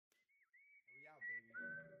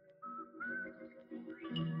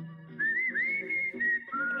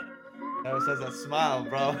Never says that smile,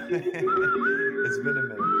 bro. It's been a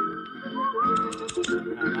minute.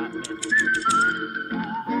 No, not minute.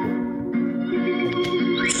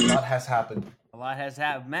 A lot has happened. A lot has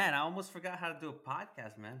happened. Man, I almost forgot how to do a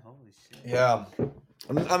podcast, man. Holy shit. Yeah.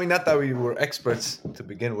 I mean, not that we were experts to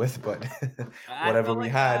begin with, but I whatever felt we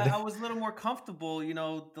like had. I was a little more comfortable,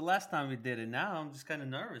 the last time we did it. Now I'm just kind of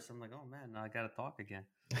nervous. I'm like, oh man, now I got to talk again.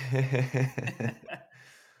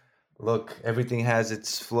 Look, everything has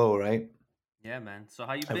its flow, right? Yeah, man. So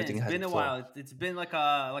how you been? Everything It's has been its a flow. while. It's been like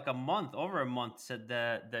a month, over a month. Said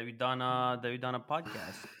that we done a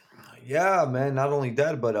podcast. Yeah, man. Not only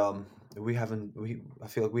that, but we haven't. I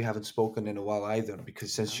feel like we haven't spoken in a while either.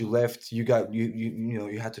 Because since you No, left, you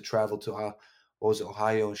had to travel to what was it,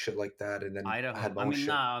 Ohio and shit like that, and then I Idaho. had my I own mean, shit.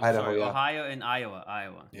 nah. I'm Idaho, sorry, yeah, Ohio and Iowa.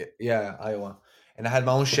 Iowa. yeah, yeah, Iowa, and I had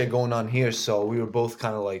my own shit going on here, so we were both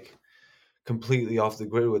kind of like completely off the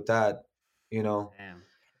grid with that, you know,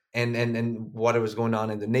 Damn. and what was going on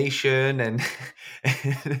in the nation, and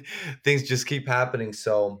things just keep happening.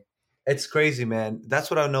 So it's crazy, man. That's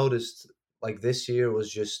what I noticed. Like this year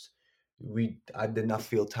was just I did not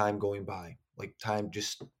feel time going by. Like time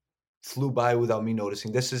just flew by without me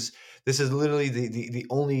noticing. This is literally the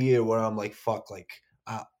only year where I'm like fuck, like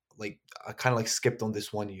I kind of like skipped on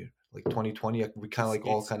this one year, like 2020. We kind of It's like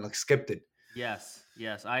all it's kind of like skipped it, yes,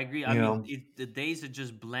 I agree. I you mean, know. the days are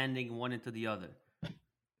just blending one into the other. It's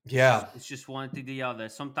just Yeah, it's just one to the other.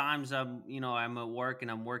 Sometimes I'm at work and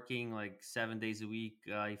I'm working like 7 days a week.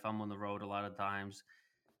 If I'm on the road, a lot of times,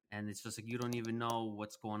 and it's just like you don't even know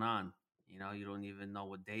what's going on. You don't even know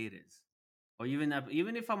what day it is, or even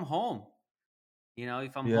if I'm home.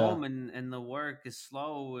 If I'm yeah. home and the work is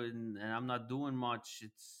slow and I'm not doing much,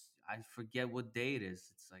 I forget what day it is.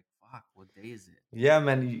 It's like fuck, what day is Yeah,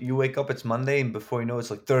 man, you wake up, it's Monday, and before you know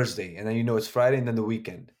it's like Thursday, and then you know it's Friday, and then the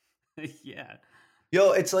weekend. it? Yeah.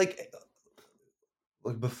 Yo, it's like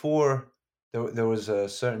before there was a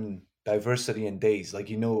certain diversity in days. Like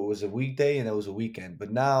it was a weekday and it was a weekend,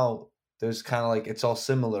 but now there's kind of like it's all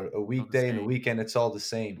similar. A Not the weekday and a same. weekend, it's all the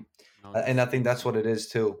same, Not the and I think same, that's what man. it is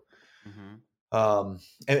too. Hmm.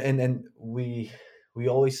 And we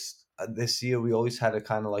always this year we always had a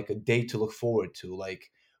kind of like a day to look forward to. Like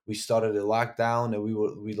we started a lockdown and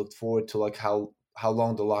we looked forward to like how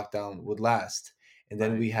long the lockdown would last, and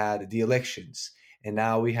then Right. we had the elections, and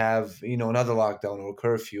now we have another lockdown or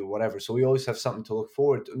curfew or whatever. So we always have something to look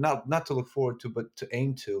forward to, not to look forward to, but to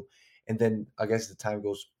aim to, and then I guess the time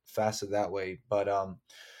goes faster that way. But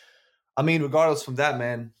I mean, regardless from that,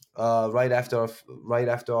 man. Right after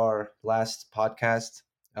our last podcast,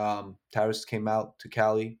 Taris came out to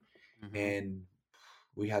Cali, Hmm. and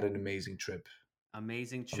we had an amazing trip.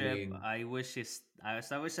 Amazing I trip. mean, I wish I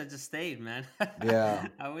just stayed, man. yeah,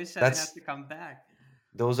 I wish I didn't have that's to come back.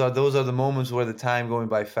 those are the moments where the time going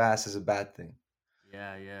by fast is a bad thing.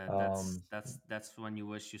 Yeah, yeah. That's Um, that's that's when you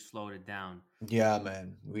wish you slowed it down. yeah,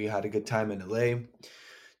 man, we had a good time in LA.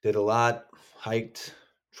 Did a lot, hiked,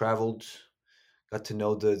 traveled, got to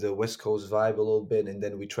know the West Coast vibe a little bit, and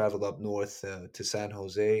then we traveled up north to San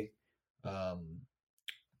Jose. Um,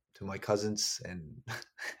 to my cousins and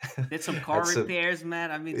Did some car that's a repairs,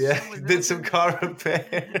 man. I mean, yeah, shit was it did was some an car it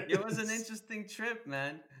was an repairs. interesting trip,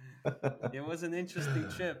 man. It was an interesting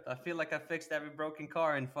trip. I feel like I fixed every broken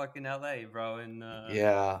car in fucking LA, bro. And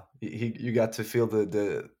Yeah, you got to feel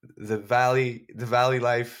the valley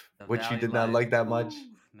life, the which you valley did not life. like that much.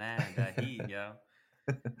 Woo, man, the heat, yo.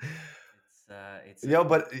 It's a Yo,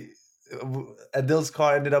 but Adil's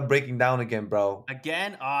car ended up breaking down again, bro.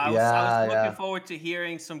 again. Oh, I was Yeah, looking yeah, forward to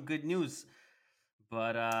hearing some good news,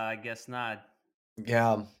 but I guess not.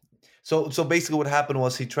 yeah. So basically, what happened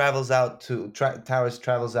was he travels out Towers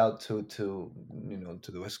travels out to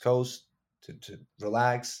the West Coast to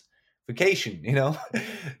relax, vacation.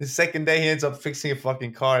 The second day he ends up fixing a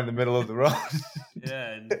fucking car in the middle of the road.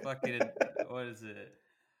 Yeah, and fucking what is it?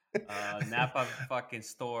 Napa fucking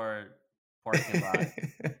store parking lot.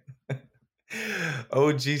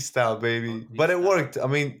 OG style, baby. OG But it style. worked. I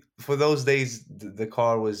mean, for those days, the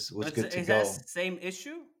car was good to Is that go. same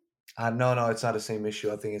issue? No, it's not the same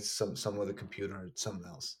issue. I think it's some other computer or something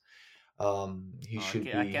else. He Oh, should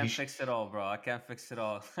I be. can't fix it all, bro. I can't fix it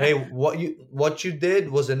all. Hey, what you did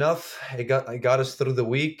was enough. It got us through the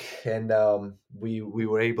week, and we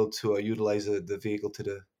were able to utilize the vehicle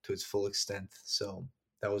to its full extent. So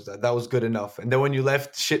that was good enough. And then when you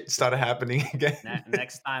left, shit started happening again.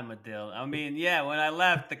 Next time, Adil. I mean, yeah, when I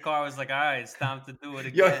left, the car was like, all right, it's time to do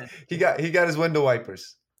it Yo, again. he got his window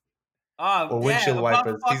wipers Oh, or yeah, windshield about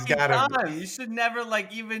wipers. He's fucking got him. time. You should never,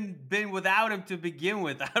 like, even been without him to begin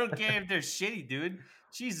with. I don't care if they're shitty, dude.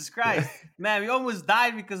 Jesus Christ. Man, we almost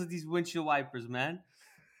died because of these windshield wipers, man.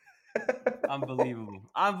 Unbelievable.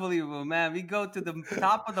 Unbelievable, man. We go to the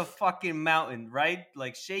top of the fucking mountain, right?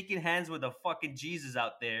 Like shaking hands with a fucking Jesus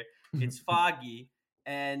out there. It's foggy.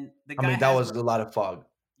 And the I guy mean, that has, was a lot of fog.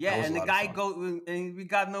 yeah, That was a and the lot of guy fog. go, and we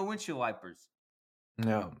got no windshield wipers.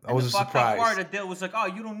 Yeah, I And the was a fucked up part surprise. of the deal was like, oh,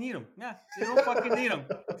 you don't need them. Yeah, you don't fucking need them.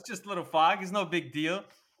 It's just a little fog. It's no big deal,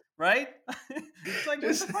 right? It's like, what the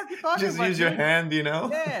just fuck you talking just about, use your dude? hand, you know.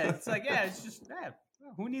 Yeah, it's like, yeah, it's just, yeah.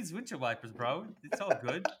 Who needs windshield wipers, bro? It's all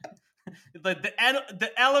good. Like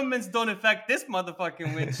the elements don't affect this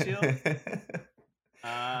motherfucking windshield.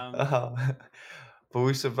 Um, Uh, but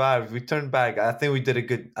we survived. We turned back. I think we did a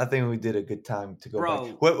good. I think we did a good time to go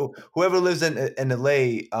back. bro, Whoever lives in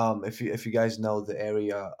LA, if you guys know the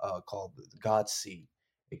area called God's Sea,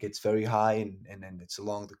 it gets very high and then it's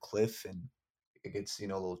along the cliff and it gets a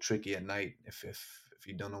little tricky at night if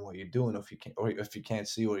you don't know what you're doing or if you can't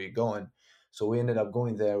see where you're going. So we ended up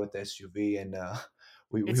going there with the SUV and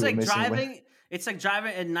we it's were like missing. driving. It's like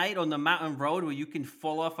driving at night on the mountain road where you can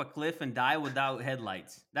fall off a cliff and die without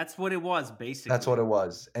headlights. That's what it was That's what basically. it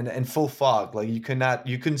was, and full fog. Like you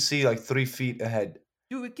couldn't see like 3 feet ahead.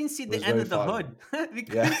 Dude, we can see It the was end very of the foggy. hood. We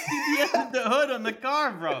Yeah. couldn't see the end of the hood on the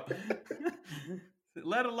car, bro.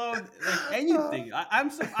 Let alone like anything.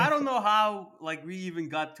 I don't know how like we even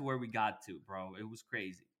got to where we got to, bro. It was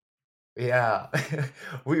crazy. Yeah,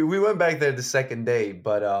 we went back there the second day,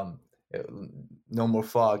 but uh, no more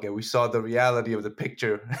fog, and we saw the reality of the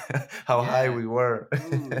picture, how high Yeah, we were.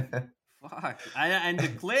 dude. Fuck. And the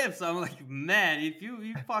cliffs, I'm like, man, if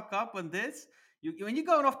you fuck up on this, when you're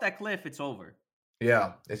going off that cliff, it's over.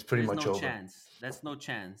 Yeah, it's pretty There's much no over. chance. That's no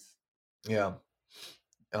chance. Yeah,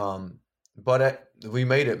 um, but we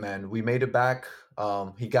made it, man. We made it back.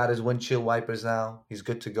 He got his windshield wipers now. He's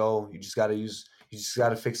good to go. You just got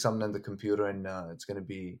to fix something on the computer, and it's gonna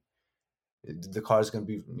be the car is gonna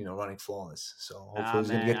be running flawless. So Ah, hopefully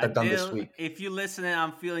he's gonna man, get I that done this feel week. if you listening,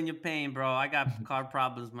 I'm feeling your pain, bro. I got car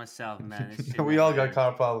problems myself, man. This shit We never all got ends,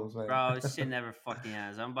 car problems, man. bro. This shit never fucking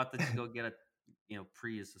ends. I'm about to just go get a,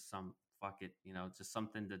 Prius or some. Fuck it, just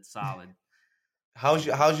something that's solid. How's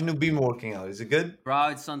your new Beamer working out? Is it good? Bro,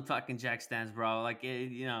 it's some fucking jack stands, bro. Like,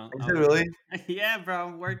 Is it really? yeah, bro.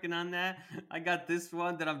 I'm working on that. I got this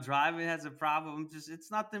one that I'm driving has a problem. Just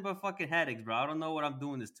it's nothing but fucking headaches, bro. I don't know what I'm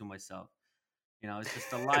doing this to myself. It's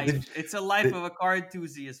just a life. did, It's a life did, of a car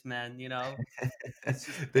enthusiast, man. It's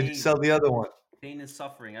just did you sell the other one? pain and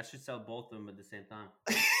suffering. I should sell both of them at the same time.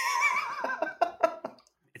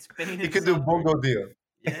 It's pain You and could do a suffering. BOGO deal.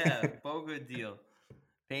 Yeah, BOGO deal.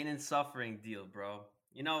 Pain and suffering deal, bro.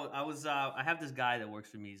 I have this guy that works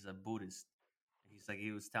for me. He's a Buddhist.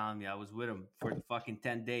 He was telling me I was with him for fucking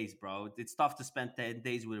 10 days, bro. It's tough to spend 10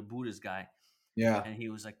 days with a Buddhist guy. Yeah, And he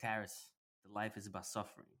was like, Taris, the life is about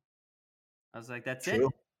suffering. I was like, that's it? true.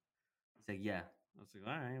 He's like, yeah. I was like,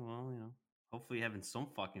 all right, well, hopefully you're having some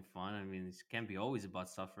fucking fun. I mean, it can't be always about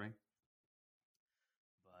suffering.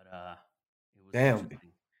 But it was Damn,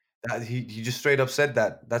 interesting. he just straight up said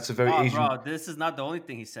that. That's a very Oh, Asian. bro, this is not the only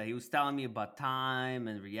thing he said. He was telling me about time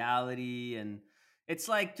and reality, and it's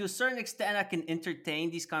like to a certain extent I can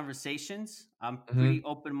entertain these conversations. I'm pretty Hmm.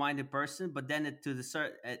 open-minded person, but then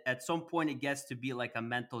at some point it gets to be like a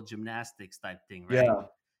mental gymnastics type thing, right? Yeah,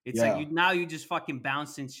 It's like yeah, you just fucking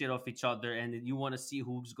bouncing shit off each other, and you want to see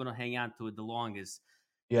who's gonna hang on to it the longest,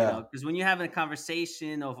 yeah. because when you're having a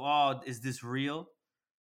conversation of, oh, is this real?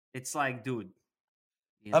 It's like, dude,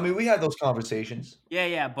 you I mean, know, we had those conversations. yeah,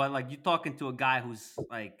 yeah, but like you talking to a guy who's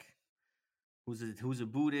a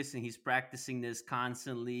Buddhist and he's practicing this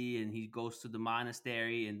constantly and he goes to the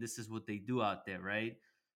monastery and this is what they do out there, right?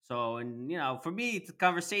 So and for me the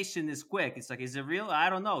conversation is quick. It's like, is it real? I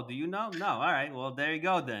don't know. Do you know? No. All right. Well, there you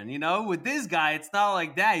go then. With this guy, it's not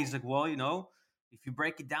like that. He's like, well, if you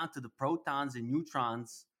break it down to the protons and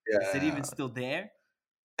neutrons, is it even Yeah. still there?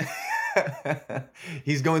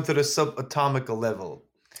 He's going to the subatomical level.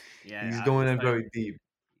 Yeah, He's I going was in like, very deep.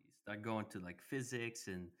 start going to like physics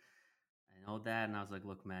and all that. And I was like,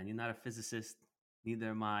 look, man, you're not a physicist. Neither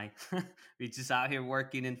am I. We're just out here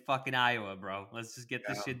working in fucking Iowa, bro. Let's just get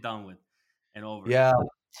this Yeah. shit done with and over. Yeah,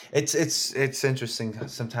 it's interesting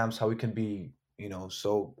sometimes how we can be,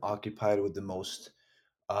 so occupied with the most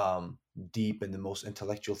um deep and the most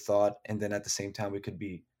intellectual thought, and then at the same time we could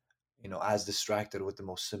be, as distracted with the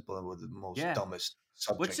most simple and with the most Yeah. dumbest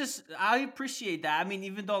Which subject. is, I appreciate that. I mean,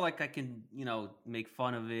 even though like I can, make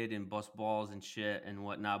fun of it and bust balls and shit and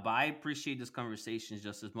whatnot, but I appreciate this conversations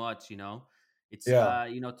just as much. It's Yeah.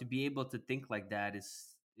 to be able to think like that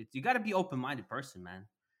you got to be open minded person, man.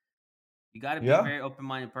 You got to be a Yeah. very open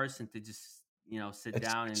minded person to just sit It's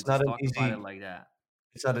down and it's not just an talk about it easy like that.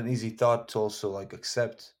 it's not an easy thought to also like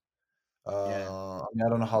accept. Yeah. I mean, I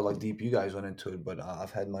don't know how like deep you guys went into it, but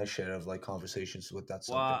I've had my share of like conversations with that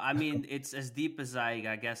Well, subject. I mean, it's as deep as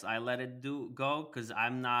I guess I let it do go because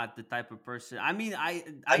I'm not the type of person. I mean, I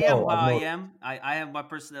I am know, how I've I noticed. am. I have my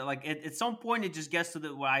person. Like at some point, it just gets to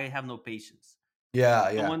the where I have no patience. Yeah,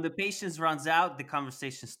 And yeah, when the patience runs out, the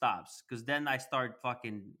conversation stops because then I start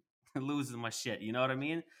fucking losing my shit. You know what I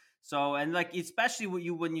mean? So and like especially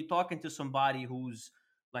when you're talking to somebody who's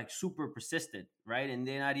like super persistent, right? And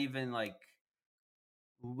they're not even like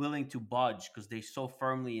willing to budge because they're so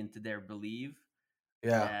firmly into their belief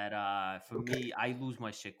yeah. that for Okay. me I lose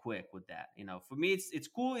my shit quick with that. You know, for me it's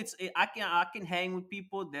cool. I can hang with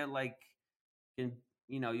people. They're like can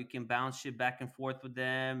you can bounce shit back and forth with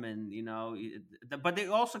them, and but they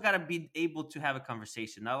also got to be able to have a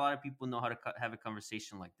conversation. Not a lot of people know how to have a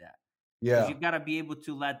conversation like that because you Yeah, got to be able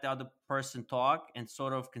to let the other person talk and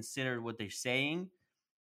sort of consider what they're saying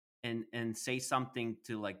and say something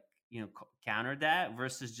to like counter that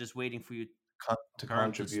versus just waiting for your to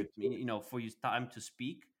turn to contribute to it. for your time to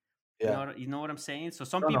speak. Yeah. You know what I'm saying? So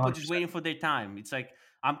some No, no, people just 100%. waiting for their time. It's like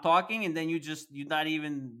I'm talking and then you're not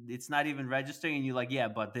even it's not even registering and you're like, yeah,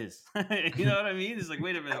 but this. You know what I mean? It's like,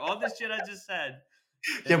 wait a minute, all this shit I just said.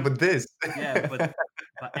 Yeah, And but this. yeah, but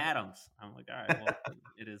atoms. I'm like, all right, well,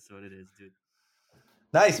 it is what it is, dude.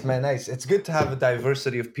 Nice, man. Nice. It's good to have a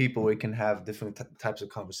diversity of people we can have different types of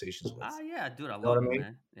conversations with. Ah, yeah, dude, I You know what love I it, mean?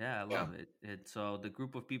 man. Yeah, I Yeah. love it. And so the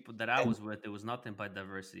group of people that I And was with, there was nothing but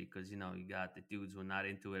diversity because you got the dudes who are not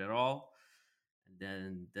into it at all, and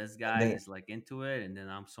then this and guy then is like into it, and then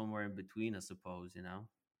I'm somewhere in between, I suppose. You know.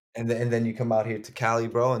 and then you come out here to Cali,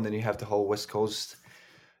 bro, and then you have the whole West Coast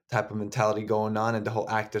type of mentality going on, and the whole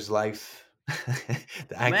actor's life,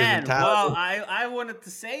 the actor's Man, well, mentality. I wanted to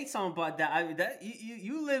say something about that. I mean, that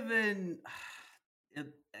you live in,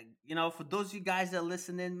 for those of you guys that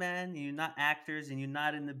listen in, man, you're not actors and you're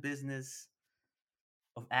not in the business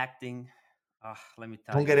of acting. Let me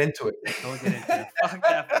tell Don't you, get into it. don't get into it. Fuck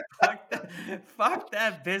that. Fuck that. Fuck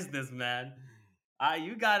that business, man.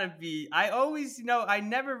 You gotta be. I always, I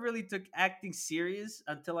never really took acting serious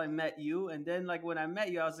until I met you, and then like when I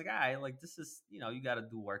met you, I was like, all right, like this is, you gotta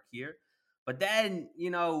do work here. But then,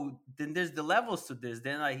 then there's the levels to this.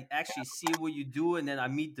 Then I actually see what you do, and then I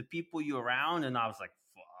meet the people you around, and I was like,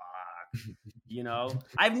 fuck.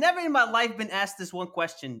 I've never in my life been asked this one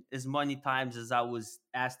question as many times as I was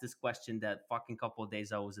asked this question that fucking couple of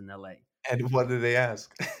days I was in LA. And what did they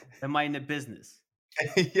ask? Am I in the business?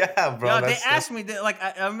 Yeah, bro. Yeah, they That's asked me that. Like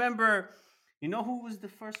I remember, who was the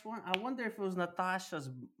first one? I wonder if it was Natasha's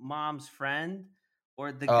mom's friend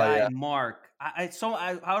or the oh guy yeah. Mark. I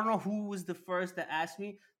don't know who was the first that asked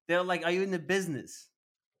me. They're like, "Are you in the business?"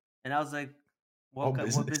 And I was like, Oh, What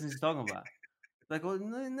business. business you talking about?" Like, well,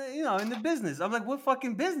 in the business. I'm like, what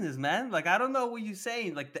fucking business, man? Like, I don't know what you're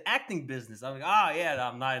saying. Like the acting business. I'm like, oh yeah, no,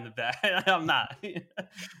 I'm not in the back. I'm not.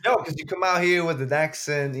 No, because you come out here with an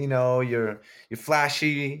accent, you're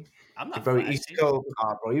flashy, I'm you're not very East flashy. Coast,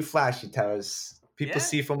 bro. You're flashy, Terrace. People Yeah.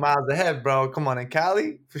 see from miles ahead, bro. Come on, in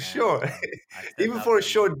Cali, for Man, sure. bro, I stepped Even out for a there,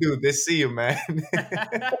 man. short dude, they see you, man.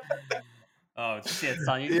 Oh shit,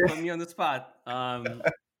 son, you just Yeah, put me on the spot.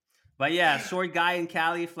 But yeah, short guy in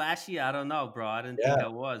Cali, flashy. I don't know, bro. I didn't think yeah. I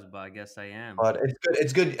was, but I guess I am. But it's good.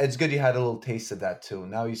 It's good. It's good. You had a little taste of that too.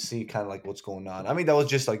 Now you see kind of like what's going on. I mean, that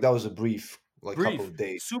was a brief, like couple Brief, of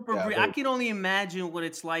days. super Yeah, brief. I very. can only imagine what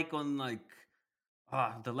it's like on like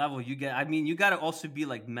the level you get. I mean, you got to also be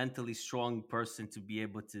like mentally strong person to be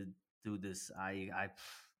able to do this. I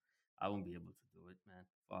won't be able to do it, man.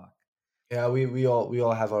 Fuck. Yeah, we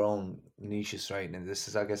all have our own niches, right? And this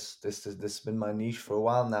is, I guess, this has been my niche for a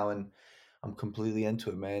while now, and I'm completely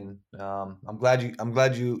into it, man. I'm glad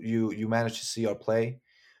you managed to see our play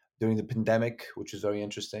during the pandemic, which is very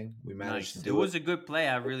interesting. We managed to Nice. It do it. was a good play.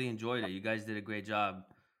 I really enjoyed it. You guys did a great job.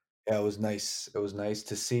 Yeah, it was nice. It was nice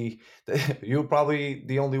to see that you're probably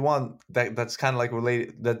the only one that's kind of like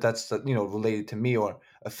related that's related to me or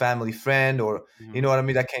a family friend or you know Mhm. what I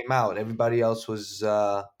mean that came out. Everybody else was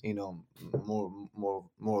more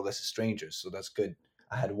or less a stranger. So that's good.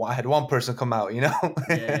 I had one person come out, Yeah,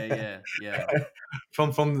 yeah, yeah, yeah.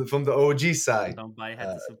 from the OG side. Somebody had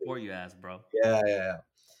Uh, to support you, ass, bro. yeah, yeah,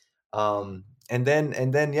 yeah. And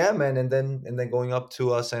then yeah, man, and then going up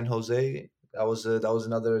to San Jose, that was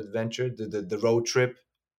another adventure. The road trip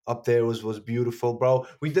up there was beautiful, bro.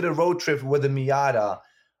 We did a road trip with a Miata,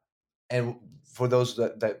 and for those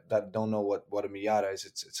that don't know what a Miata is,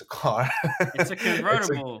 it's a car. It's a It's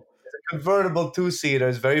a convertible. convertible two-seater.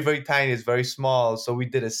 It's very, very tiny. It's very small. So we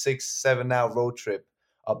did a 6 7 hour road trip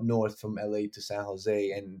up north from LA to San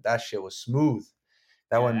Jose, and that shit was smooth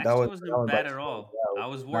Yeah, That actually that wasn't one by bad at itself, all. yeah, I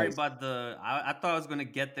was was worried nice. about I thought I was gonna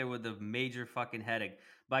get there with a major fucking headache,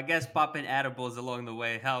 but I guess popping edibles along the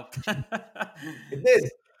way helped. It did.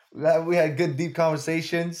 We had good deep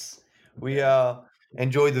conversations. We Yeah.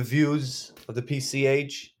 enjoyed the views of the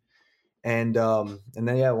PCH, and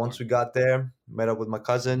then yeah, once Sure. we got there, met up with my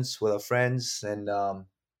cousins, with our friends, and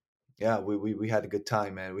yeah, we had a good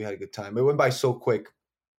time, man. We had a good time. It went by so quick.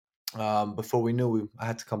 Before we knew, I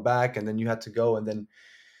had to come back, and then you had to go, and then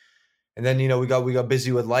we got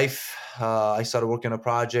busy with life. I started working on a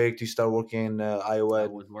project. You started working I Iowa.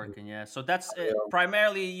 was working, yeah. So that's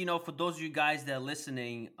primarily, for those of you guys that are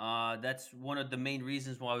listening, that's one of the main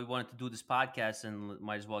reasons why we wanted to do this podcast, and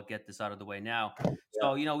might as well get this out of the way now. Yeah,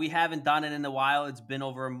 So, we haven't done it in a while. It's been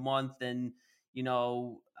over a month, and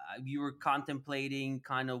we were contemplating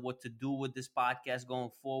kind of what to do with this podcast going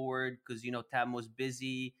forward because Tam was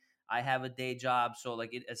busy. I have a day job, so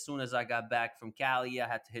like as soon as I got back from Cali, I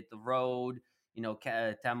had to hit the road.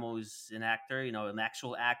 Tamo's an actor, an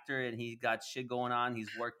actual actor, and he got shit going on. He's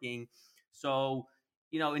working. So,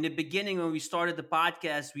 in the beginning, when we started the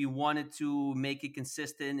podcast, we wanted to make it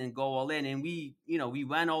consistent and go all in. And we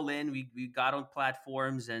went all in. We got on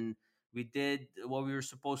platforms and we did what we were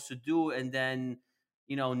supposed to do. And then,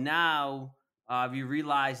 now we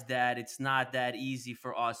realized that it's not that easy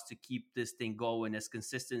for us to keep this thing going as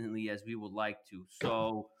consistently as we would like to.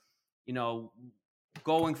 So, you know,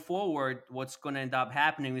 going forward, what's going to end up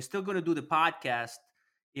happening, we're still going to do the podcast.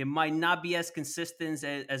 It might not be as consistent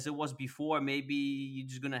as it was before. Maybe you're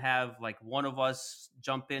just going to have like one of us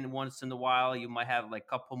jump in once in a while. You might have like a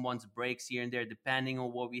couple months breaks here and there, depending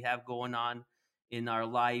on what we have going on in our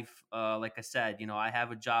life. Like I said, I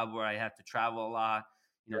have a job where I have to travel a lot.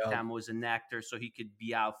 yeah, Tam was an actor, so he could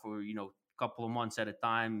be out for, couple of months at a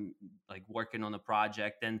time, like working on a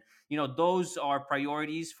project. And, those are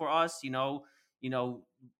priorities for us, you know,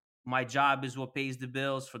 my job is what pays the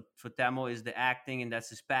bills. For Temo is the acting, and that's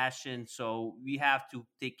his passion. So we have to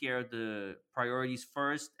take care of the priorities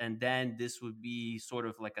first, and then this would be sort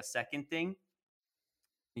of like a second thing.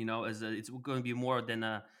 It's going to be more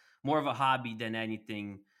of a hobby than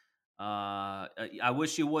anything. I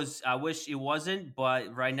wish it was. I wish it wasn't.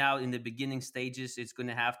 But right now, in the beginning stages, it's going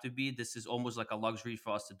to have to be. This is almost like a luxury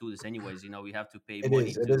for us to do this, anyways. We have to pay it money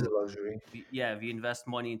is. It is a to luxury. we invest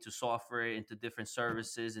money into software, into different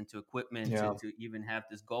services, into equipment to, Yeah, to even have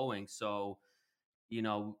this going. So,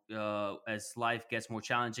 as life gets more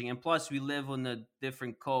challenging, and plus we live on a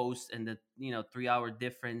different coast, and the 3 hour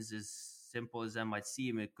difference, as simple as that might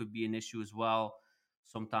seem, it could be an issue as well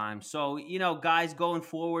sometimes. So, guys, going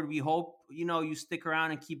forward, we hope you stick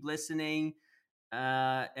around and keep listening.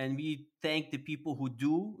 And we thank the people who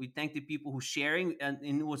do. We thank the people who sharing.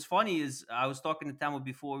 And what's funny is I was talking to Tamo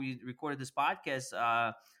before we recorded this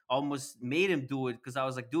podcast. Almost made him do it because I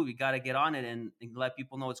was like, dude, we got to get on it and let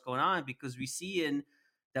people know what's going on because we see in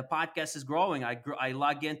the podcast is growing. I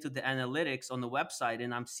log into the analytics on the website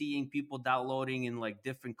and I'm seeing people downloading in like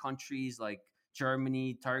different countries like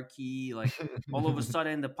Germany, Turkey, like all of a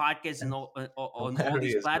sudden the podcast and on all these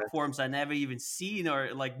hilarious, man. platforms I never even seen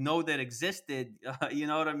or like know that existed. You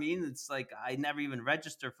know what I mean? It's like I never even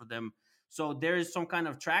registered for them. So there is some kind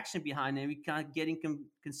of traction behind it. We kind of getting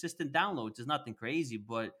consistent downloads. It's nothing crazy,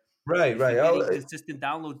 but Right, if right. you're Oh, getting consistent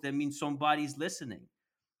downloads, that means somebody's listening.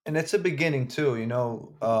 and it's a beginning too, you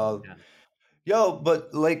know. Yeah. Yo,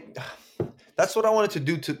 but like, that's what I wanted to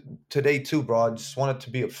do today too, bro. I just wanted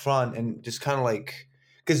to be upfront and just kind of like,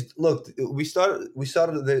 because look, we started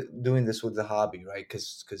doing this with the hobby, right?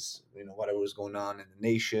 Because whatever was going on in the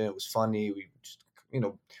nation, it was funny. We just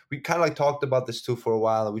we kind of like talked about this too for a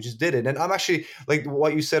while, and we just did it. And I'm actually like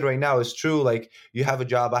what you said right now is true. Like you have a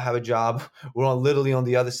job, I have a job. We're on literally on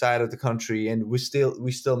the other side of the country, and we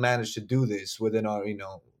still managed to do this within our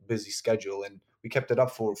busy schedule, and we kept it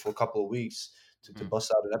up for a couple of weeks to Mhm.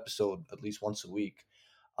 bust out an episode at least once a week.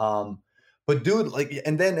 Um, but dude, like,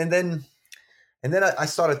 and then I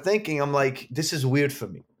started thinking, I'm like, this is weird for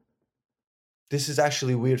me. This is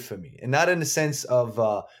actually weird for me, and not in the sense of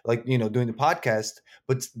like doing the podcast,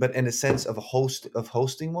 but in the sense of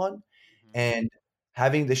hosting one Mhm. and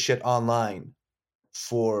having this shit online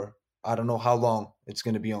for I don't know how long it's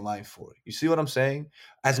going to be online for. You see what I'm saying?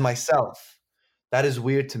 As Yeah. myself, that is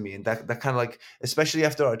weird to me, and that kind of like, especially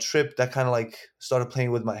after our trip, that kind of like started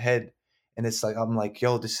playing with my head, and it's like I'm like,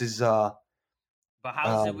 yo, this is But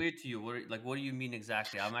how is it um weird to you? What do you mean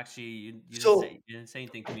exactly? I'm actually so you didn't say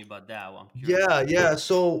anything to me about that. Well, I'm curious. yeah.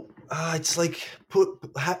 So it's like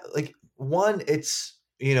like one, it's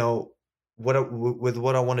with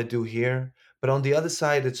what I want to do here, but on the other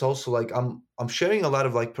side, it's also like I'm sharing a lot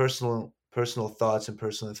of like personal. personal thoughts and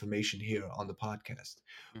personal information here on the podcast.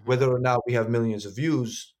 Mm-hmm. Whether or not we have millions of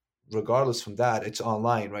views, regardless from that, it's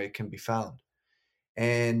online, right? It can be found.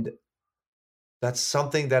 And that's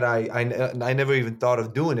something that I never even thought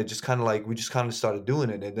of doing. It just kind of like we just kind of started doing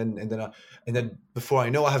it, and then before I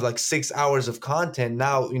know, I have like 6 hours of content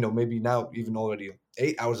now. Maybe now even already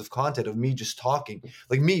 8 hours of content of me just talking,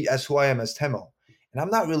 like me as who I am as Temo, and I'm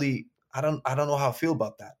not really. I don't know how I feel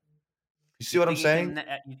about that. You see what I'm saying?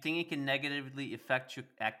 You think it can negatively affect your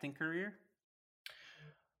acting career?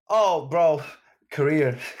 Oh, bro,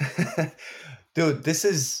 career, dude. This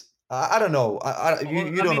is I don't know. You I don't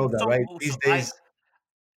mean, know that, right? These I days.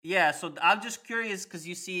 yeah. So I'm just curious because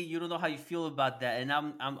you don't know how you feel about that, and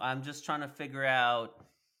I'm just trying to figure out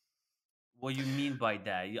what you mean by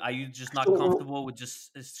that. Are you just not So comfortable with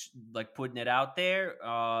like putting it out there?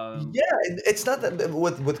 yeah, it's not that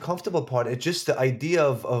with comfortable part. It's just the idea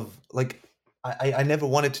of like I never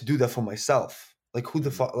wanted to do that for myself. Like who the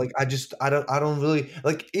Mhm. fuck? Like I don't really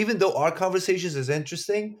like, even though our conversations is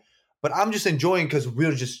interesting, but I'm just enjoying because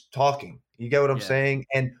we're just talking. You get what I'm Yeah. saying?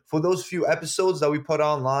 And for those few episodes that we put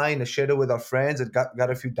online and shared it with our friends, it got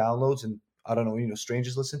a few downloads, and I don't know,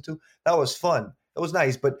 strangers listen to. That was fun. That was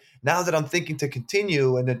nice. But now that I'm thinking to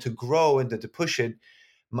continue and then to grow and to push it,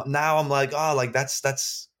 now I'm like, oh, like that's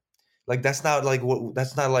not like what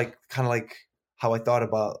that's not like kind of like how I thought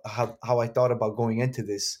about going into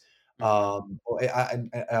this. Mhm.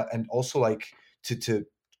 And also like to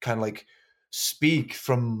kind of like speak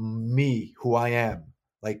from me who I am.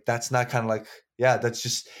 Like that's not kind of like, yeah, that's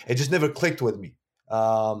just it just never clicked with me.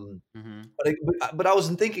 um Mhm. but I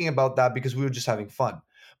wasn't thinking about that because we were just having fun.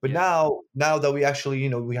 But Yeah. now that we actually,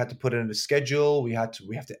 we had to put it in a schedule, we have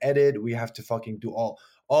to edit, we have to fucking do all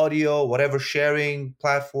audio, whatever, sharing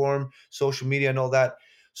platform, social media, and all that.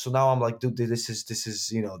 So now I'm like, dude, this is this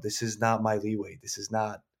is not my leeway. This is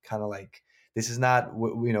not kind of like this is not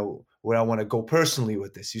where I want to go personally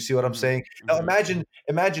with this. You see what I'm Mhm. saying? Now Mhm.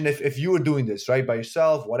 imagine if you were doing this right by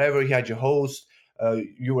yourself, whatever. You had your host,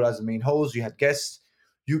 you were as the main host, you had guests.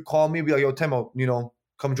 You call me, be like, yo, Temo,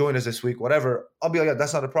 come join us this week, whatever. I'll be like, yeah,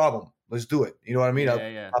 that's not a problem. Let's do it. You know what I mean? Yeah. I'll Yeah.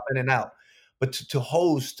 Yeah. pop in and out. But to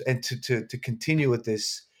host and to continue with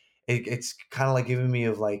this, it's kind of like giving me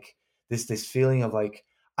of like this feeling of like,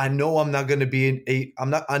 I know I'm not gonna be in a I'm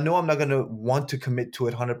not I know I'm not gonna want to commit to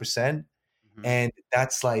it 100%. Mhm. And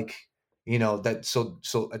that's like, that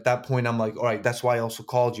so at that point I'm like, all right, that's why I also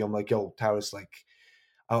called you. I'm like, yo, Taris, like,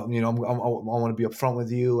 I want to be upfront with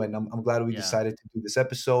you, and I'm glad we Yeah. decided to do this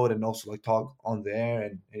episode and also like talk on there,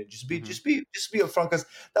 and just be Mhm. just be just be upfront, because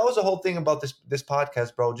that was the whole thing about this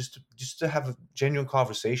podcast, bro. Just to have a genuine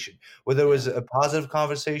conversation, whether it was Yeah. a positive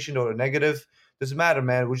conversation or a negative, doesn't matter,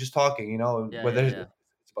 man. We're just talking, Yeah. Yeah. whether it's Yeah.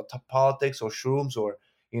 about politics or shrooms or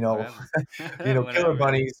you know Whatever. killer Whatever.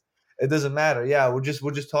 bunnies. It doesn't matter. Yeah, we're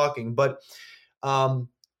just talking, but um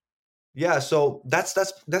yeah, so that's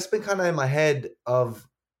been kind of in my head of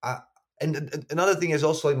uh, and another thing is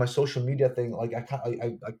also like my social media thing. Like I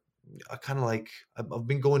kind of like I've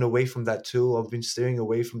been going away from that too. I've been steering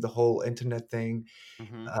away from the whole internet thing,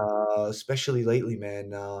 Mhm. especially lately,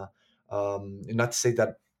 man. And not to say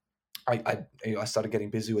that I started getting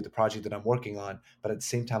busy with the project that I'm working on, but at the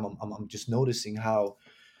same time, I'm just noticing how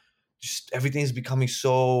just everything's becoming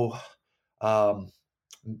so um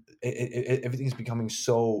everything's becoming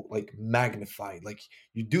so like magnified. Like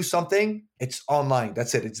you do something, it's online,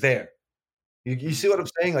 that's it, it's there. You Mhm. see what I'm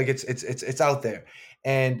saying? Like it's out there,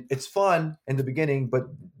 and it's fun in the beginning, but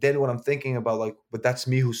then when I'm thinking about like, but that's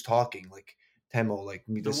me who's talking, like Temo, like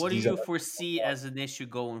me, So this what do these are you foresee as an issue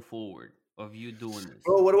going forward of you doing this?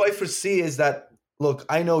 bro. What do I foresee is that, look,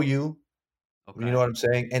 I know you. You know Okay. what I'm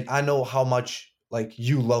saying? And I know how much like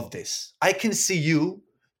you love this. I can see you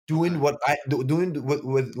doing Okay. what I do, doing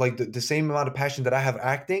with like the same amount of passion that I have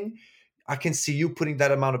acting. I can see you putting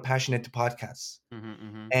that amount of passion into podcasts. Mhm.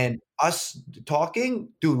 Mhm. And us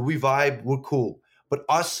talking, dude, we vibe, we're cool. But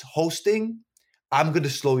us hosting, I'm gonna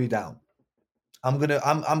slow you down. I'm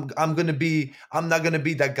not gonna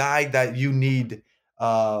be that guy that you need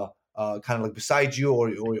uh kind of like beside you, or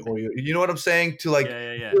you know what I'm saying, to like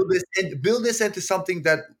Yeah. Yeah. Yeah. build this into something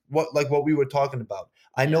that what we were talking about.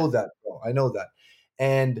 I know Yeah. that, bro. I know that.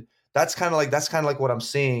 And that's kind of like what I'm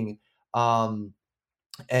seeing. Um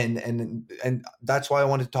and that's why I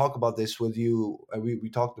wanted to talk about this with you. We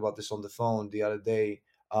talked about this on the phone the other day.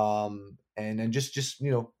 And just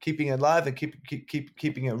keeping it live and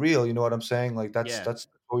keeping it real. You know what I'm saying? Like Yeah. that's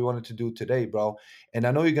what we wanted to do today, bro. And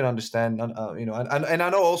I know you're gonna understand. And I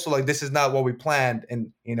know also like this is not what we planned,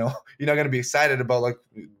 and you're not gonna be excited about like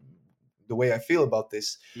the way I feel about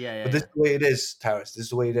this. Yeah. Yeah. But this is Yeah. the way it is, Taris. This is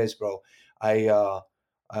the way it is, bro. I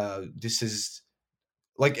This is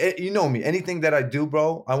like, you know me. Anything that I do,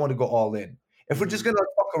 bro, I want to go all in. If we're just Hmm. gonna like,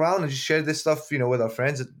 fuck around and just share this stuff, with our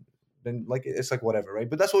friends, then like it's like whatever, right?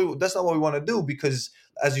 But that's not what we want to do because,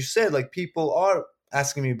 as you said, like people are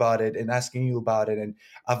asking me about it and asking you about it, and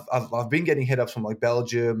I've been getting hit ups from like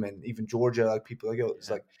Belgium and even Georgia, like people like, yo, it's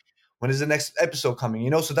Yeah. like, when is the next episode coming?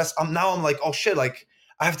 So that's I'm like, oh shit, like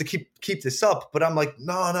I have to keep this up, but I'm like,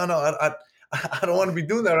 no, I don't want to be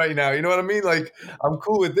doing that right now. You know what I mean? Like I'm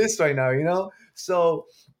cool with this right now. So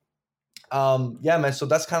yeah, man. So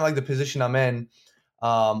that's kind of like the position I'm in,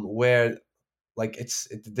 where like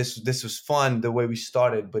this was fun the way we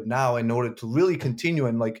started, but now in order to really continue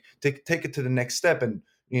and like take it to the next step and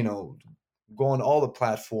go on all the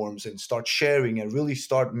platforms and start sharing and really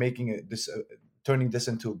start making it this turning this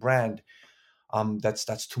into a brand,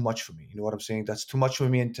 that's too much for me. You know what I'm saying? That's too much for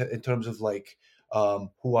me in terms of like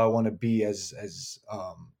who I want to be as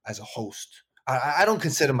a host. I don't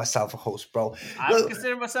consider myself a host, bro. I don't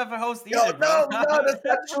consider myself a host Yo, either, bro. no, that's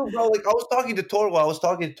not true, bro. Like I was talking to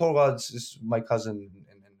Torwa. It's my cousin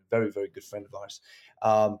and a very, very good friend of ours.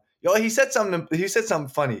 He said something. He said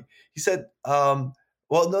something funny. He said, well,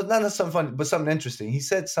 no, not something funny, but something interesting. He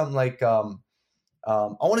said something like, I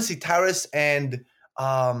want to see Taris and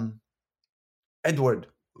um, Edward,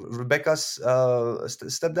 Rebecca's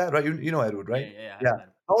stepdad, right? You know Edward, Yeah, right? yeah, I Yeah. know that.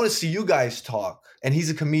 I want to see you guys talk. And he's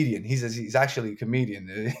a comedian. He's actually a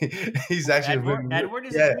comedian. He's Who, actually Edward? Edward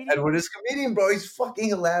is a yeah. comedian. Edward is a comedian, bro. He's fucking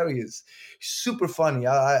hilarious. He's super funny.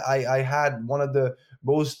 I had one of the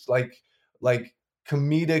most like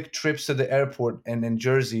comedic trips to the airport and in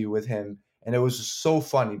Jersey with him. And it was so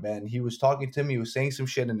funny, man. He was talking to me. He was saying some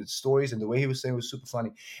shit in his stories, and the way he was saying was super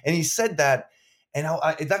funny. And he said that, and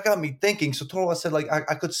that got me thinking. So Torwa said, like,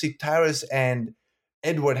 I could see Tyrus and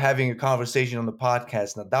Edward having a conversation on the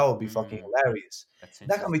podcast. Now that would be fucking Mm, hilarious. that's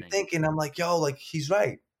That got me interesting. thinking. I'm like, yo, like he's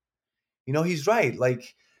right. He's right.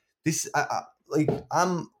 Like this, like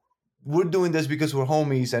I'm. We're doing this because we're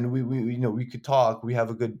homies and we we could talk. We have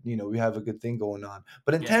a good we have a good thing going on.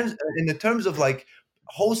 But Yeah. in the terms of like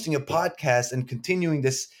hosting a podcast and continuing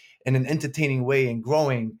this in an entertaining way and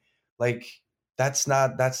growing, like that's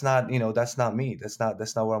not me. That's not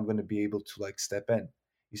where I'm going to be able to like step in.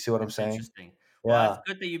 You see what I'm That's saying? interesting. Well, it's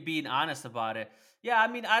Yeah. good that you're being honest about it. Yeah, I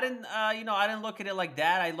mean, I didn't, I didn't look at it like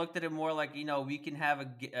that. I looked at it more like, we can have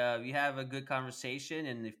we have a good conversation,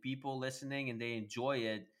 and if people listening and they enjoy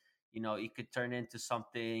it, it could turn into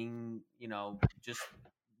something, just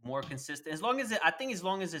more consistent. As long as I think, as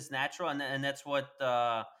long as it's natural, and that's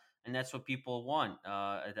what people want.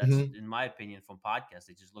 That's Hmm. in my opinion from podcasts.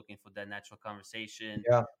 They're just looking for that natural conversation,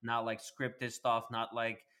 Yeah. not like scripted stuff, not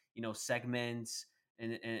like segments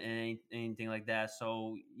and anything like that.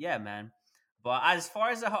 So yeah, man. But as far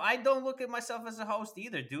as I don't look at myself as a host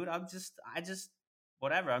either, dude. I just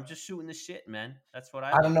whatever. I'm just shooting the shit, man. That's what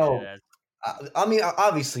I I don't look at it know. as. I mean,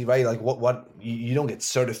 obviously, right? Like, what you don't get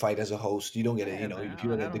certified as a host. You don't get Yeah, man. if you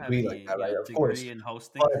don't get I a don't have degree like any that, right? Of course. degree in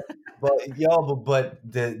hosting. But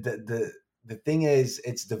the thing is,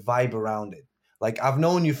 it's the vibe around it. Like I've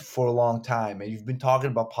known you for a long time, and you've been talking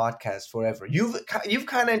about podcasts forever. You've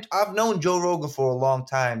kind of I've known Joe Rogan for a long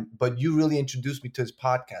time, but you really introduced me to his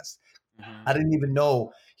podcast. Hmm. I didn't even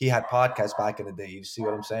know he had podcasts back in the day. You see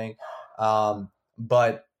what I'm saying?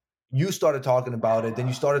 But you started talking about it, then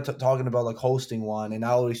you started talking about like hosting one, and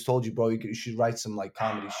I always told you, bro, you should write some like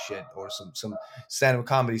comedy shit or some stand-up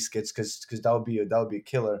comedy skits because that would be a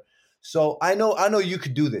killer. So I know you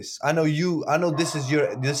could do this. I know this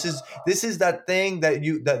is that thing that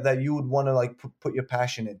you would want to like put your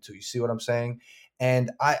passion into. You see what I'm saying?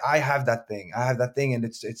 And I have that thing. I have that thing, and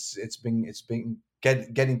it's been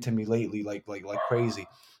getting to me lately like crazy.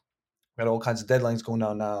 We got all kinds of deadlines going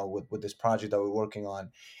on now with this project that we're working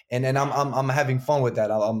on, and I'm having fun with that.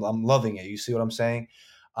 I'm loving it. You see what I'm saying?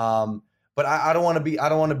 But I don't want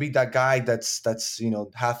to be that guy that's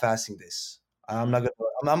half-assing this. I'm not Hmm.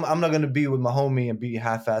 gonna I'm not gonna be with my homie and be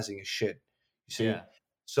half-assing his shit. You see? Yeah.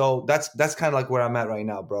 So that's kind of like where I'm at right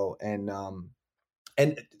now, bro. And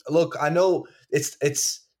look, I know it's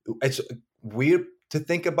weird to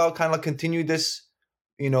think about kind of like continue this,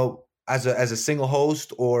 as a single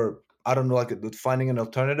host, or I don't know, like finding an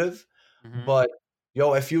alternative. Hmm. But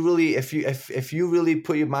yo, if you really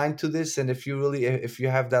put your mind to this, and if you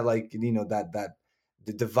have that like that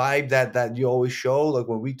the vibe that you always show like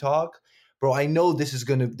when we talk, bro, I know this is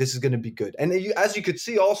gonna be good. And as you could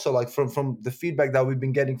see also like from the feedback that we've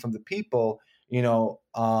been getting from the people,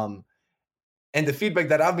 and the feedback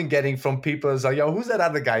that I've been getting from people is like, yo, who's that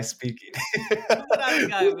other guy speaking? Who's that other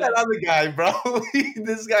guy, Who's that man? other guy, bro?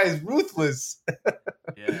 This guy is ruthless.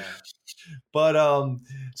 Yeah. But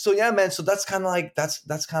so yeah, man. So that's kind of like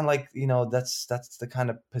that's kind of like that's the kind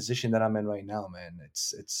of position that I'm in right now, man.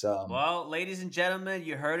 It's Well, ladies and gentlemen,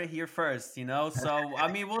 you heard it here first, you know. So,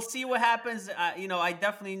 I mean, we'll see what happens. You know, I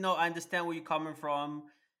definitely know, I understand where you're coming from,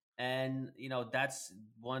 and you know, that's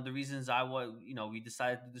one of the reasons we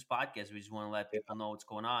decided to do this podcast. We just want to let yeah, people know what's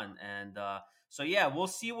going on, and so yeah, we'll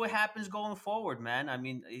see what happens going forward, man. I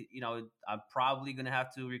mean, I'm probably gonna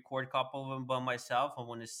have to record a couple of them by myself. I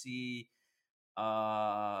want to see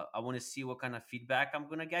what kind of feedback I'm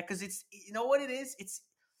gonna get, because it's, you know what it is,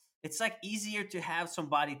 it's like easier to have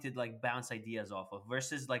somebody to like bounce ideas off of,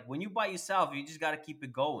 versus like when you by yourself, you just got to keep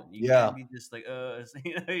it going. You yeah, can't be just like of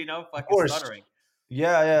fucking course, stuttering.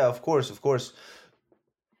 yeah, of course, of course.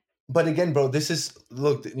 But again, bro, this is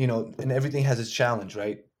look, and everything has its challenge,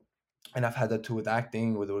 right? And I've had that too with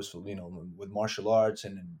acting, whether it was with martial arts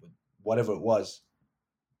and with whatever it was.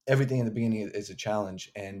 Everything in the beginning is a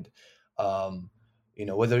challenge, and um,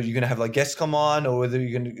 whether you're gonna have like guests come on or whether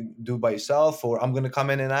you're gonna do it by yourself or I'm gonna come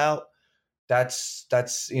in and out. That's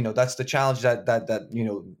the challenge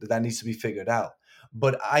that needs to be figured out.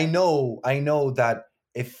 But I know that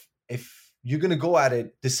if you're gonna go at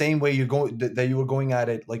it the same way you're going that you were going at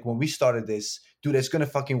it like when we started this, dude, it's gonna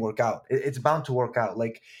fucking work out. It's bound to work out.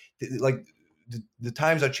 The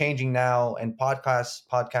times are changing now, and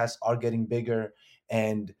podcasts are getting bigger,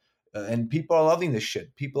 and people are loving this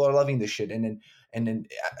shit. People are loving this shit, and then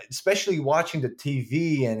especially watching the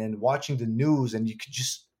TV and watching the news, and you could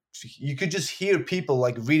just hear people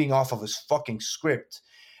like reading off of his fucking script.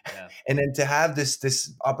 Yeah. And then to have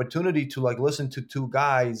this opportunity to like listen to two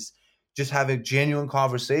guys just have a genuine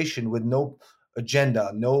conversation with no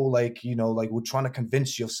agenda, no like we're trying to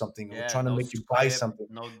convince you of something, or we're Yeah, trying to no make you buy script, something.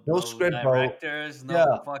 no No no script, bro. directors, Yeah,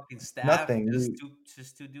 no fucking staff, nothing.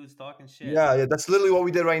 just two dudes talking shit. Yeah, that's literally what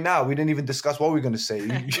we did right now. We didn't even discuss what we are gonna say. You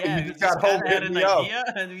Yeah, we just just got home, kind of had hit an me up. idea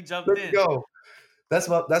and we jumped Let's in. go.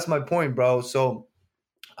 That's my point, bro.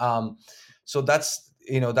 Um that's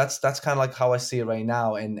kind of like how I see it right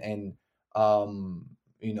now, and um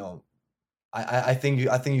you know I think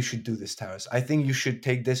you should do this, Taras. I think you should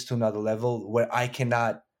take this to another level where I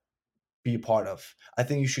cannot be a part of. I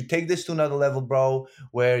think you should take this to another level, bro,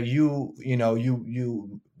 where you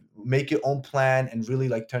make your own plan and really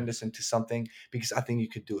like turn this into something, because I think you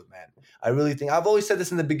could do it, man. I really think I've always said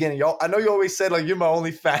this in the beginning. Y'all, I know you always said like you're my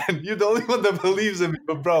only fan. You're the only one that believes in me,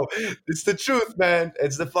 but bro, it's the truth, man.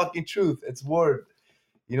 It's the fucking truth. It's word.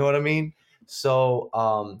 You know what I mean? So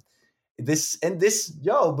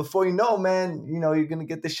before you know, man, you're gonna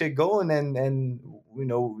get this shit going, and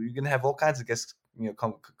you're gonna have all kinds of guests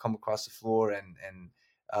come across the floor, and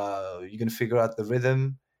you're gonna figure out the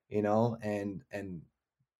rhythm, and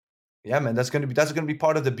yeah, man, that's gonna be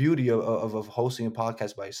part of the beauty of hosting a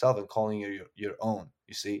podcast by yourself and calling it your own,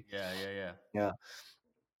 you see. Yeah, yeah, yeah.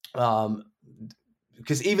 Yeah. um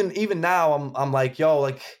because even now I'm like, yo,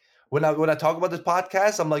 like when I talk about this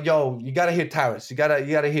podcast, I'm like, yo, you gotta hear Taris. You gotta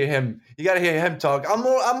hear him. You gotta hear him talk. I'm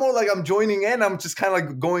more like I'm joining in. I'm just kind of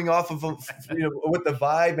like going off of with the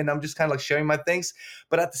vibe, and I'm just kind of like sharing my things.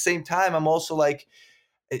 But at the same time, I'm also like,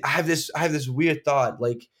 I have this weird thought,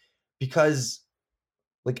 like, because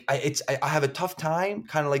like I have a tough time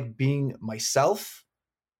kind of like being myself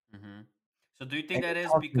Hmm. So do you think and that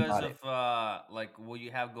is talking because about it. of like what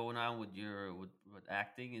you have going on with your with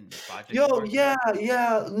acting and the project you're Yo, working on?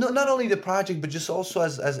 yeah. No, not only the project, but just also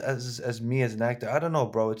as me as an actor. I don't know,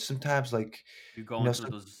 bro. It's sometimes like, You're you going know, through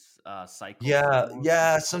some, those cycles yeah, almost.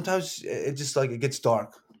 yeah. Sometimes it just like it gets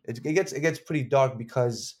dark. It gets pretty dark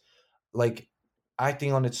because like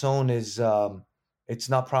acting on its own is it's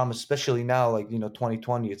not promised, especially now. Like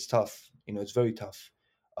 2020, it's tough. It's very tough.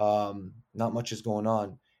 Not much is going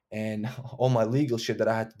on, and all my legal shit that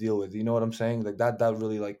I had to deal with. You know what I'm saying? Like that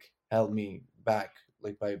really like held me back,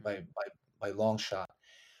 like by long shot.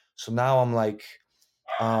 So now I'm like,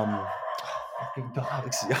 um, fucking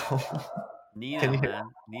dogs, yo. Can Nina, you hear? man,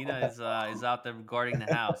 Nina is out there guarding the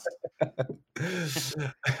house.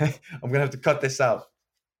 I'm gonna have to cut this out.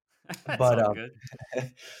 That's But all good.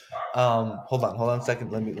 hold on a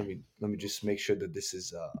second. Let me just make sure that this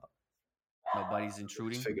is Nobody's it's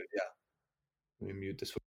intruding. figured. Yeah, let me mute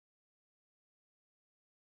this.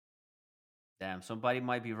 Damn, somebody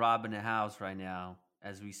might be robbing the house right now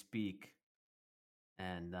as we speak,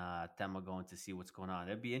 and them are going to see what's going on.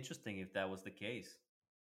 It'd be interesting if that was the case.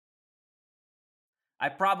 I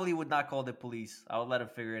probably would not call the police. I would let them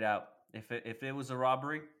figure it out. If it was a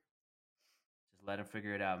robbery, just let them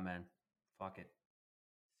figure it out, man. Fuck it.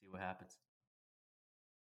 See what happens.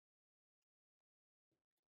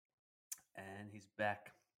 And he's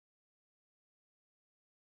back.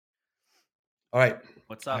 All right.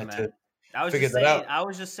 What's I up, had man? to figure that out. I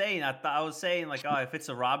was just saying. I was saying like, oh, if it's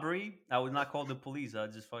a robbery, I would not call the police.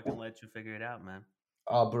 I'd just fucking let you figure it out, man.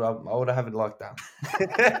 Oh, bro, I would have it locked down.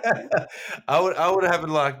 I would have it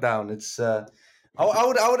locked down. It's I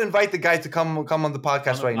would invite the guy to come on the On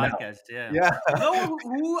podcast the right now. podcast, yeah. Yeah. You know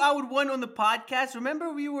who I would want on the podcast?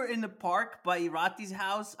 Remember we were in the park by Irati's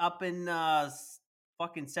house up in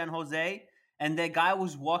fucking San Jose, and that guy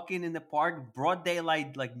was walking in the park broad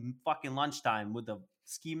daylight, like fucking lunchtime, with a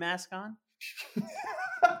ski mask on.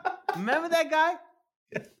 Remember that guy?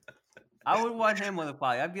 I would want him on the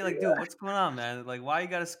podcast. I'd be like, dude, what's going on, man? Like, why you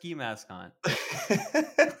got a ski mask on?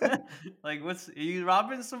 Like, are you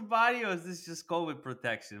robbing somebody, or is this just COVID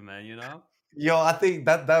protection, man? You know? Yo, I think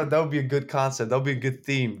that would be a good concept. That would be a good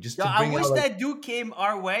theme, just Yo, to I bring wish out like. that dude came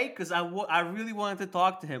our way because I really wanted to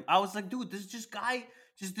talk to him. I was like, dude, this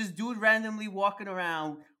dude randomly walking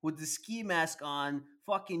around with the ski mask on,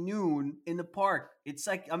 fucking noon in the park. It's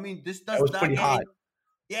like, I mean, this It does was not pretty get hot. it.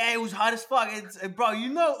 Yeah, it was hot as fuck. It's bro,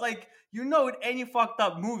 in any fucked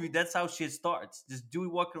up movie, that's how shit starts. This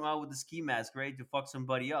dude walking around with the ski mask, ready to fuck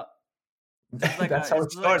somebody up. That's how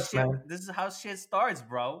it starts, man. This is how shit starts,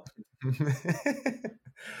 bro.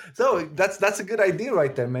 So that's a good idea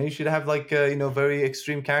right there, man. You should have like very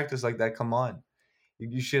extreme characters like that. Come on,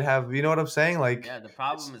 you should have. You know what I'm saying? Like, Yeah, the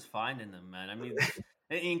problem is finding them, man. I mean,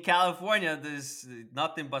 in California, there's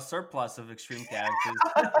nothing but surplus of extreme characters.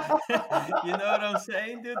 You know what I'm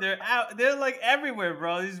saying, dude? They're out. They're like everywhere,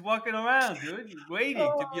 bro. He's walking around, dude, waiting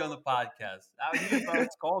to be on the podcast. Out here, bro,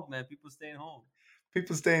 it's cold, man. People staying home.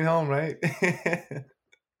 people staying home, right?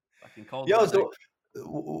 Fucking cold Yo, weather.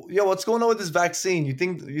 so yo, what's going on with this vaccine? You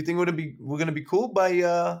think we're gonna be cool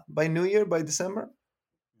by New Year, by December?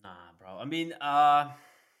 Nah, bro. I mean,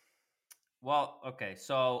 well, okay.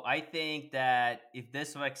 So I think that if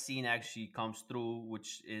this vaccine actually comes through,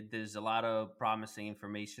 there's a lot of promising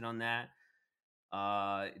information on that.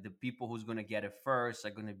 The people who's going to get it first are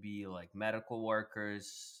going to be like medical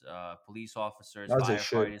workers, police officers, As they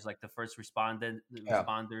should. firefighters, like the first Yeah.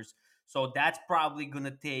 responders. So that's probably going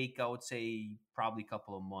to take, I would say, probably a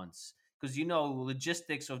couple of months, because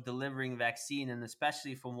logistics of delivering vaccine, and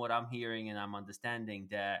especially from what I'm hearing and I'm understanding,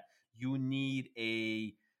 that you need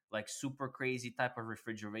a like super crazy type of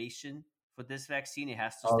refrigeration for this vaccine. It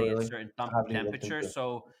has to Oh, stay at a really? certain I haven't even looked temperature. into it.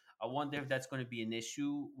 So I wonder if that's going to be an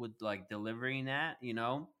issue with like delivering that,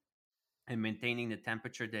 and maintaining the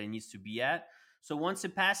temperature that it needs to be at. So once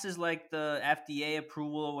it passes like the FDA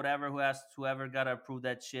approval or whatever, whoever got to approve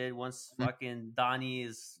that shit, once Mhm. fucking Donnie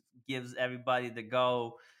gives everybody the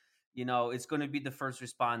go, it's going to be the first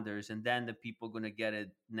responders, and then the people going to get it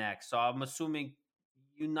next. So I'm assuming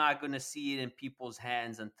you're not going to see it in people's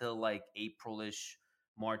hands until like Aprilish,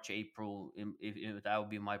 March, April. If that would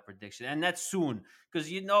be my prediction, and that's soon,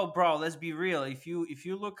 because bro. Let's be real. If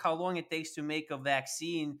you look how long it takes to make a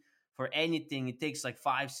vaccine for anything, it takes like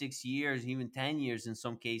 5, 6 years, even 10 years in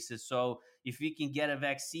some cases. So if we can get a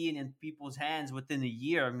vaccine in people's hands within a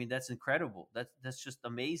year, I mean that's incredible. That's just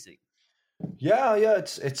amazing. Yeah, yeah,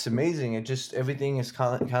 it's amazing. It just everything is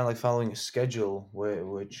kind of like following a schedule,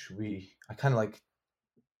 which I kind of like.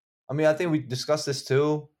 I mean, I think we discussed this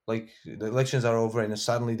too. Like the elections are over, and then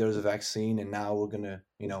suddenly there's a vaccine, and now we're gonna,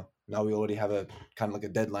 now we already have a kind of like a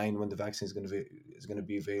deadline when the vaccine is gonna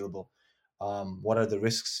be available. What are the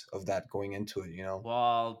risks of that going into it?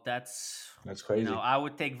 Well, that's That's crazy. I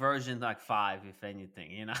would take version like 5, if anything.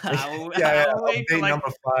 Yeah, yeah. I would wait for Update like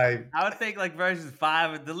number 5. I would take like version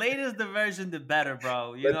 5. The later the version, the better,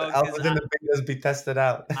 bro. Let the Because alpha and the betas be tested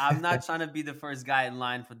out. I'm not trying to be the first guy in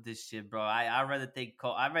line for this shit, bro. I rather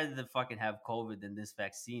I'd rather fucking have COVID than this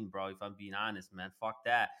vaccine, bro. If I'm being honest, man, fuck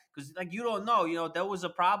that. Because like you don't know, there was a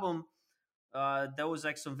problem. There was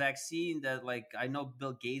like some vaccine that like I know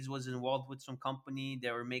Bill Gates was involved with some company. They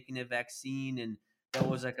were making a vaccine, and there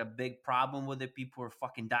was like a big problem with it. People were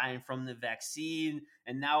fucking dying from the vaccine,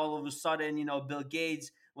 and now all of a sudden, Bill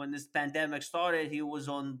Gates, when this pandemic started, he was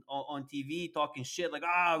on TV talking shit like,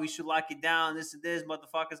 we should lock it down. This and this,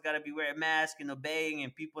 motherfuckers got to be wearing masks and obeying,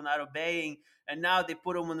 and people not obeying. And now they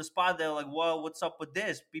put him on the spot. They're like, well, what's up with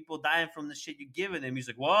this? People dying from the shit you're giving them. He's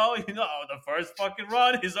like, well, the first fucking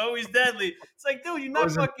run is always deadly. It's like, dude,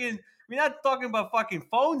 Wasn't we're not talking about fucking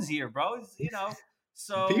phones here, bro.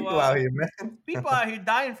 So people out here, man. people out here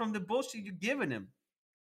dying from the bullshit you're giving them.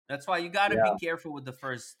 That's why you got to be Yeah. careful with the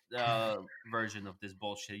first version of this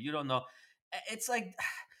bullshit. You don't know. It's like,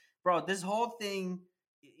 bro, this whole thing,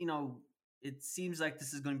 it seems like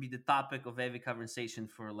this is going to be the topic of every conversation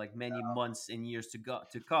for like many months and years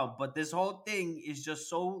to come. But this whole thing is just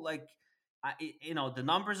so like, the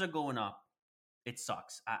numbers are going up. it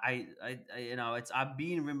sucks. You know, it's I'm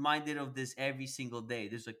being reminded of this every single day.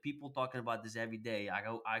 There's like people talking about this every day.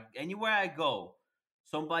 I anywhere I go,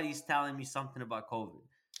 somebody's telling me something about COVID.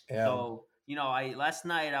 Yeah. So you know, I last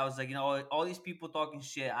night I was like, you know, all these people talking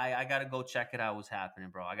shit. I gotta go check it out. What's happening,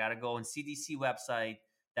 bro? I gotta go on CDC website.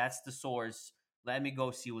 That's the source. Let me go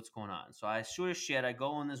see what's going on. So I sure as shit, I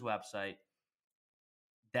go on this website.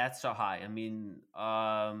 That's so high. I mean,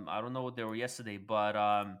 I don't know what they were yesterday, but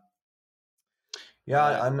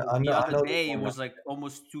Yeah, the I other know this day it one. was like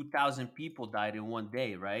almost 2,000 people died in one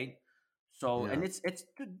day, right? So, Yeah. and it's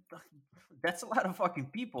dude, that's a lot of fucking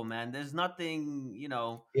people, man. There's nothing, you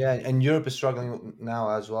know. Yeah, and Europe is struggling now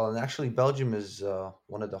as well. And actually, Belgium is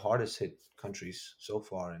one of the hardest hit countries so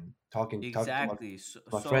far. And talking to Exactly.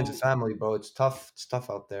 my friends and family, bro, it's tough. It's tough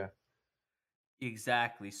out there.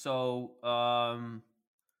 Exactly. So,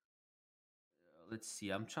 let's see.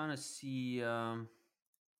 I'm trying to see. I'm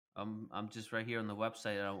just right here on the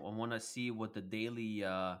website. I want to see what the daily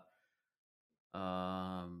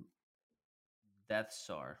um deaths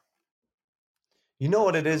are. You know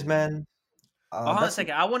what it is, So, man. oh, hold on a That's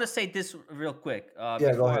second. I want to say this real quick. Yeah.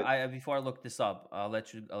 Go ahead. Before I look this up, I'll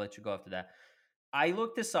let you go after that. I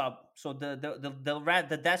looked this up. So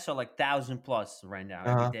the deaths are like 1,000 plus right now Uh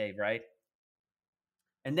every huh. day, right?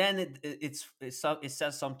 And then it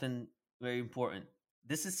says something very important.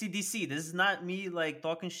 This is CDC. This is not me like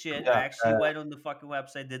talking shit. I Yeah. actually went on the fucking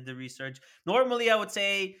website, did the research. Normally, I would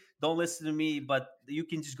say don't listen to me, but you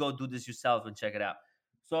can just go do this yourself and check it out.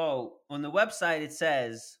 So on the website, it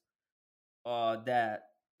says that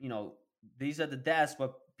you know these are the deaths,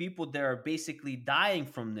 but people that are basically dying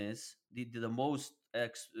from this, the most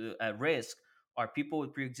at risk are people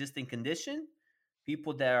with pre-existing condition,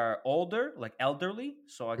 people that are older, like elderly.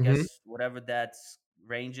 So I Hmm. guess whatever that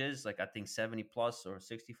range is, like I think 70 plus or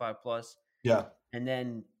 65 plus, Yeah. and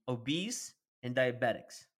then obese and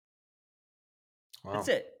diabetics. That's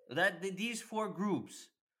Wow. it. These four groups.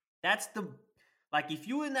 That's the like if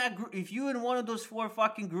you in that group, if you in one of those four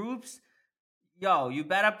fucking groups, yo, you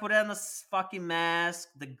better put on the fucking mask,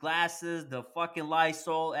 the glasses, the fucking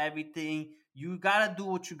Lysol, everything. You gotta do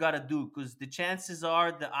what you gotta do because the chances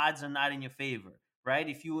are the odds are not in your favor, right?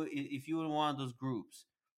 If you in one of those groups,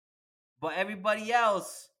 but everybody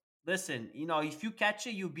else, listen, you know, if you catch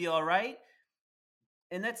it, you'll be all right,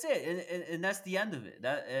 and that's it, and that's the end of it.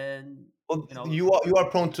 That and Well, you know, you are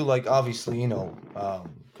prone to, like, obviously,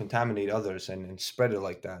 contaminate others and spread it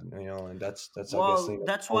like that. And that's I guess, well,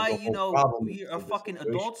 that's the why the you whole know problem we are of the fucking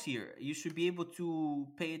situation. adults here. You should be able to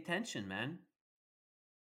pay attention, man.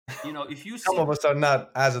 You know, if you Some see of us are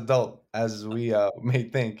not as adult as we may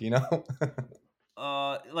think.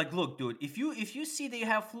 like look dude, if you see that you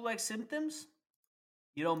have flu like symptoms,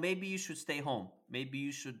 you know, maybe you should stay home, maybe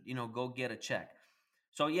you should, you know, go get a check.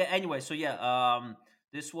 So yeah, anyway, so yeah,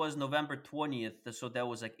 this was November 20th, so that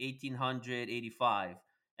was like 1885,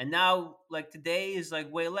 and now like today is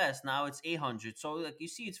like way less, now it's 800. So like you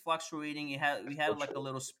see it's fluctuating. We had So like a true.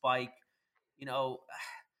 little spike, you know.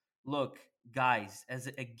 Look, guys, as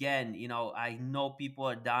again, you know, I know people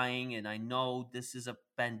are dying and I know this is a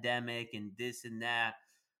pandemic and this and that.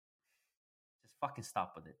 Just fucking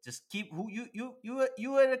stop with it. Just keep who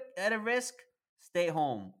you at a risk. Stay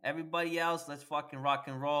home. Everybody else, let's fucking rock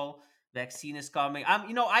and roll. Vaccine is coming.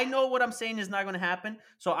 You know, I know what I'm saying is not going to happen.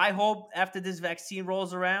 So I hope after this vaccine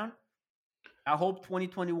rolls around, I hope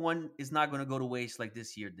 2021 is not going to go to waste like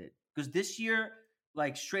this year did. Because this year,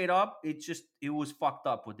 like straight up, it was fucked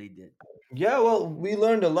up what they did. Yeah, well, we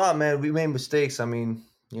learned a lot, man. We made mistakes. I mean,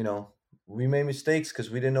 we made mistakes because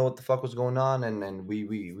we didn't know what the fuck was going on, and we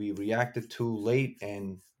reacted too late,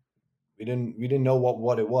 and we didn't know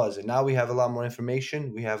what it was. And now we have a lot more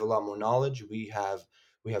information. We have a lot more knowledge. We have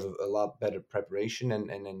a lot better preparation,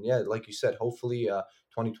 and yeah, like you said, hopefully,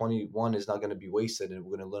 2021 is not going to be wasted, and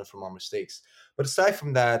we're going to learn from our mistakes. But aside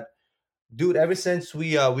from that, dude, ever since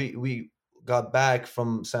we got back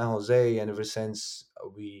from San Jose, and ever since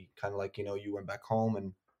we kind of, like, you went back home,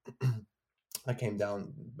 and I came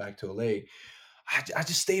down back to LA, I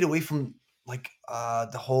just stayed away from, like,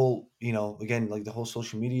 the whole, again, like, the whole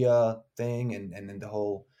social media thing, and then the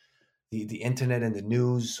whole the internet and the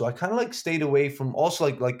news. So I kind of, like, stayed away from, also,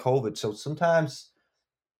 like COVID. So sometimes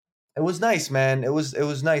it was nice, man. It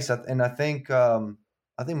was nice. And I think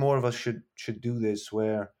more of us should do this,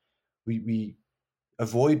 where we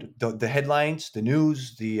avoid the headlines, the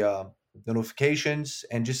news, the notifications,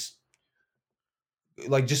 and just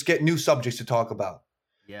get new subjects to talk about.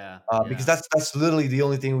 Yeah, Because yeah. that's literally the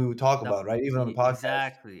only thing we would talk The about, right? Even on the podcast.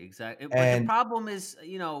 exactly, exactly. But the And problem is,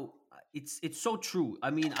 you know, it's so true.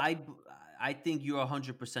 I mean, I think you're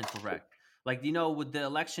 100% correct. Like, you know, with the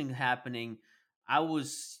election happening, I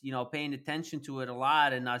was, paying attention to it a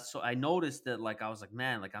lot, and I noticed that, like, I was like,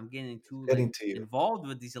 man, like I'm getting too like Getting to you. involved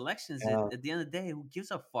with these elections. At, Yeah. at the end of the day, who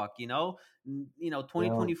gives a fuck,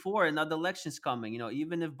 2024, another election's coming.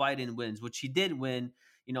 Even if Biden wins, which he did win,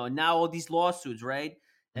 and now all these lawsuits, right?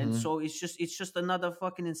 And Mhm. so it's just another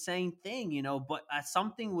fucking insane thing, But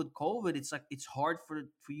something with COVID, it's like it's hard for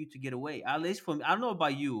you to get away. At least for me, I don't know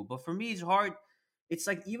about you, but for me, it's hard. It's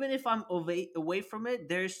like even if I'm away from it,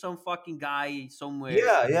 there's some fucking guy somewhere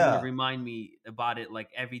Yeah, who's gonna yeah, remind me about it like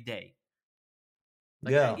every day.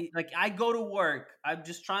 Like yeah. I go to work, I'm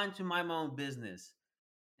just trying to mind my own business,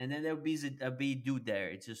 and then there'll be a dude there.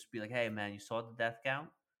 It just be like, hey man, you saw the death count?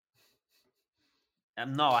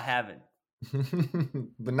 No, I haven't.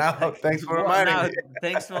 But now, Like thanks for what reminding now? me.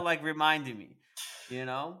 Thanks for like reminding me. You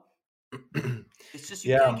know, it's just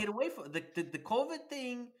you can't Yeah, get away from the COVID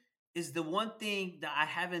thing. Is the one thing that I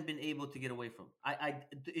haven't been able to get away from.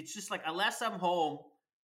 It's just like unless I'm home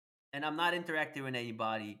and I'm not interacting with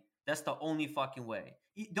anybody, that's the only fucking way.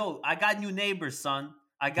 Though I got new neighbors, son.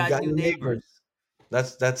 I you got got new new neighbors.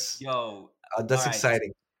 neighbors. That's Yo, all that's right.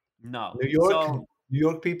 exciting. No, New York, so New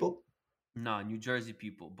York people. no, New Jersey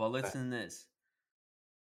people. But Okay. listen to this.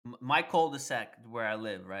 My cul-de-sac where I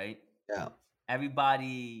live, right? Yeah,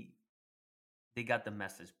 Everybody, they got the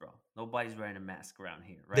message, bro. Nobody's wearing a mask around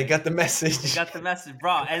here, they right? got the They message. got the message,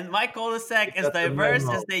 bro. And my They cul-de-sac as got the diverse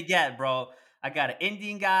memo. as they get, bro. I got an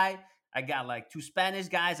Indian guy. I got like two Spanish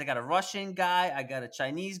guys. I got a Russian guy. I got a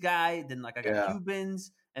Chinese guy. Then like I got Yeah,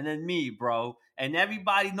 Cubans, and then me, bro. And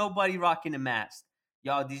everybody, nobody rocking a mask.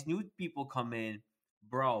 Y'all, these new people come in,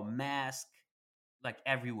 bro. Mask like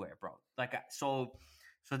everywhere, bro. Like so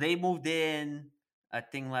they moved in. I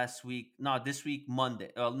think last week. No, this week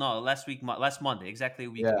Monday. No, last Monday, exactly a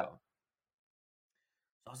week yeah. ago.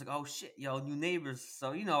 So I was like, oh shit, yo, new neighbors.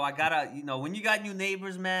 So, I gotta, when you got new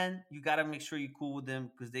neighbors, man, you gotta make sure you're cool with them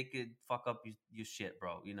because they could fuck up your shit,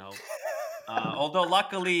 bro. Although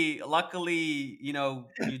luckily,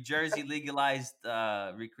 New Jersey legalized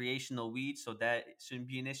recreational weed, so that shouldn't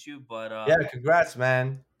be an issue. But Yeah, congrats,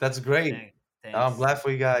 man. That's great. I'm thanks. glad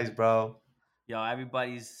for you guys, bro. Yo, I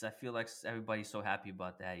feel like everybody's so happy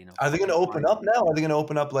about that. Are they going to Fucking open up party. now? Are they going to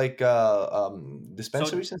open up like So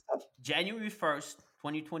dispensaries and stuff? January 1st,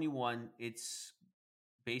 2021, it's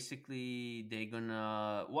basically they're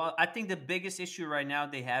gonna well, I think the biggest issue right now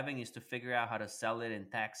they having is to figure out how to sell it and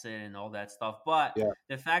tax it and all that stuff. But Yeah,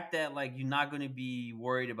 the fact that like you're not gonna be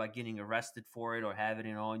worried about getting arrested for it or having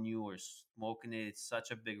it on you or smoking it, it's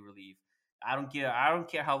such a big relief. I don't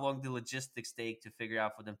care how long the logistics take to figure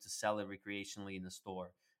out for them to sell it recreationally in the store.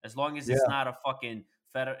 As long as it's yeah, not a fucking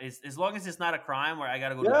federal, as long as it's not a crime where I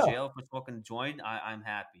gotta go to yeah, jail for smoking a joint, I'm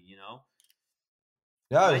happy.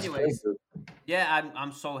 yeah. So, It's great, anyways, dude. yeah,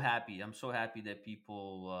 I'm so happy. I'm so happy that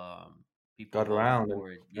people Got voted around and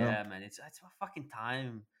for it. yeah, Yeah, man, it's a fucking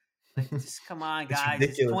time. Like, just come on, it's guys.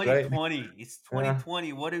 It's ridiculous, right? 2020. It's Yeah,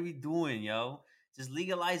 2020. What are we doing, yo? Just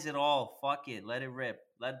legalize it all. Fuck it. Let it rip.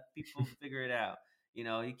 Let people figure it out. You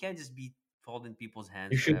can't just be holding people's you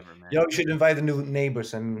hands should, forever, man. yo, you should invite the new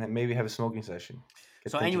neighbors and maybe have a smoking session.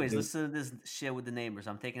 So, Get to anyways, introduce listen to this shit with the neighbors.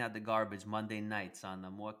 I'm taking out the garbage Monday night, son.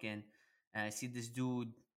 I'm walking, and I see this dude,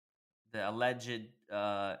 the alleged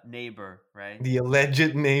neighbor, right? the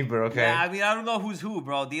alleged neighbor. Yeah, Okay. I mean, I don't know who's who,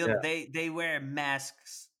 bro. Yeah, They wear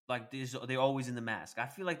masks like this. They're always in the mask. I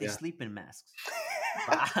feel like they yeah. sleep in masks.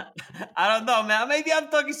 But I don't know, man. Maybe I'm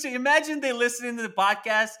talking shit. Imagine they listening to the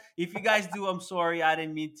podcast. If you guys do, I'm sorry. I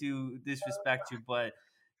didn't mean to disrespect you, but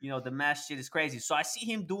the mask shit is crazy. So I see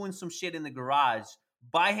him doing some shit in the garage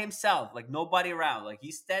by himself, like nobody around. Like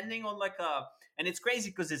he's standing on like and it's crazy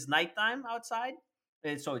because it's nighttime outside,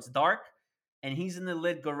 and so it's dark and he's in the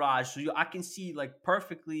lit garage, so I can see like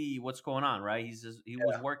perfectly what's going on. Right? He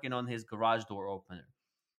was working on his garage door opener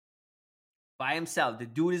by himself. The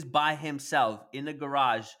dude is by himself in the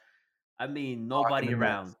garage. I mean, Rocking nobody the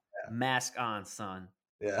around, mask. mask on, son.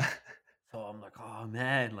 Yeah, So I'm like, oh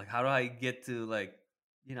man, like how do I get to like,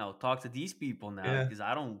 talk to these people now? yeah, Because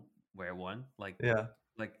I don't wear one. yeah,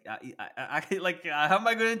 Like like how am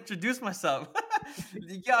I going to introduce myself?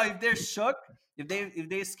 Yeah, if they're shook, if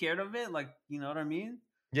they're scared of it, like you know what I mean.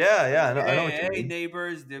 yeah, Like, yeah. I know what you hey, mean.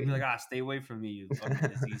 neighbors, they'll be like, stay away from me, you fucking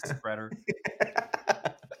disease spreader.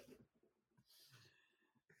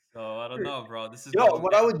 So I don't know, bro. This is Yo, the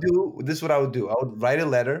what I would do, this is what I would do. I would write a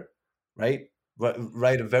letter, right?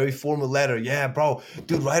 Write a very formal letter. Yeah, bro.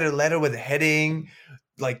 Dude, write a letter with a heading,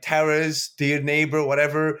 like terrorist, dear neighbor,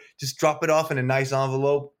 whatever. Just drop it off in a nice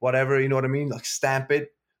envelope, whatever, you know what I mean? Like stamp it.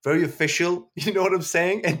 Very official, you know what I'm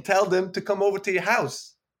saying? And tell them to come over to your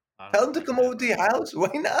house. I Tell don't them to like come that, over to bro. your house. Why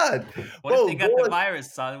not, What if bro? they Go. got the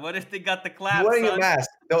virus, son? What if they got the You're clap, wearing a son? mask.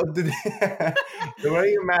 Don't. You're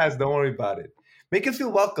wearing a mask. Don't worry about it. Make it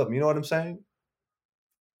feel welcome. You know what I'm saying?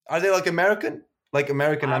 Are they like American? Like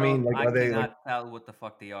American? I mean, like, I are they like? cannot tell what the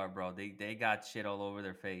fuck they are, bro. They got shit all over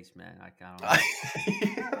their face, man. I don't know.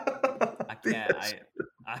 I can't. Yes.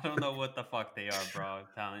 I don't know what the fuck they are, bro. I'm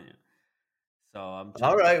telling you. So I'm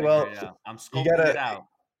All trying to right. figure Well, it out. I'm you scoping gotta, it out.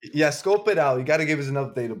 yeah, scope it out. You gotta give us an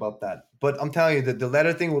update about that. But I'm telling you that the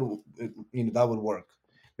letter thing would, that would work.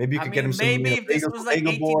 Maybe you I could get him mean, some, maybe if this bagel, was like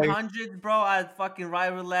bagel boy. 1800s, bro, I'd fucking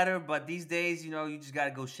write a letter. But these days, you just gotta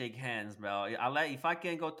go shake hands, bro. If I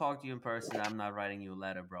can't go talk to you in person, I'm not writing you a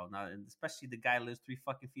letter, bro. Not especially the guy lives 3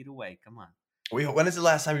 fucking feet away. Come on. When is the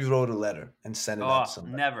last time you wrote a letter and sent it out to Oh,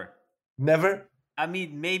 somebody? never. Never. I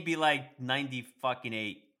mean, maybe like 90 fucking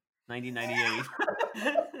 8,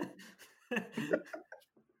 1998.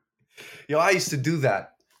 Yo, I used to do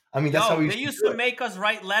that. I mean, that's how Yo, we they used to used do to it. make us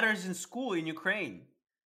write letters in school in Ukraine.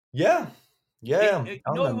 Yeah, yeah, I It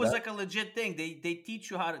remember was that. like a legit thing. They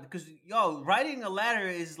teach you how to, because writing a letter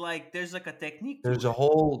is like there's like a technique to There's a it.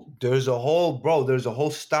 whole, bro. There's a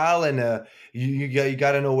whole style, and you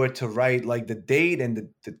got to know where to write, like the date and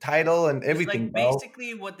the title and It's everything, like bro.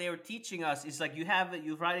 basically what they were teaching us is like you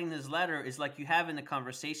writing this letter is like you having a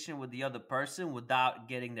conversation with the other person without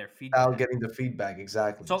getting their Without feedback. getting the feedback,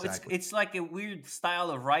 exactly, So it's exactly. it's like a weird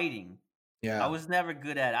style of writing. I Yeah, was never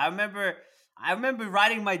good at it. I remember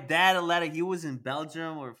writing my dad a letter. He was in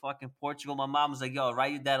Belgium or fucking Portugal. My mom was like, "Yo,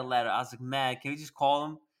 write your dad a letter." I was like, "Man, can we just call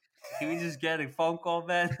him? Can we just get a phone call,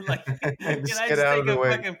 man? Like, can just I get just out take of the a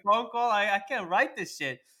way. fucking phone call? I can't write this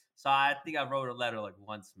shit." So I think I wrote a letter like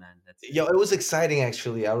once, man. That's it. Yo, it was exciting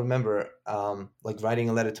actually. I remember like writing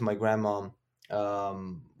a letter to my grandma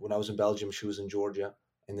when I was in Belgium. She was in Georgia,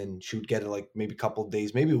 and then she would get it like maybe a couple of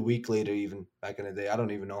days, maybe a week later, even back in the day. I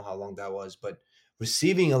don't even know how long that was, but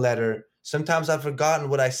receiving a letter, sometimes I've forgotten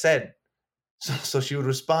what I said. So she would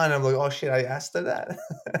respond. I'm like, oh shit, I asked her that.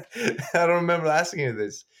 I don't remember asking her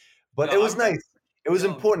this, but Yo, it I was nice. remember. It was Yo,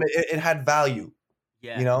 important. It had value.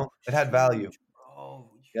 yeah, It had value. huge,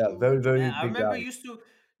 bro, Yeah, very, huge, very man. I big remember value. used to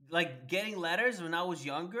like getting letters when I was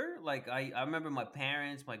younger. Like I remember my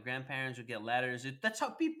parents, my grandparents would get letters. That's how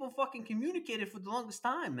people fucking communicated for the longest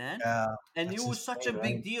time, man. Yeah, And it that's was such a insane, right?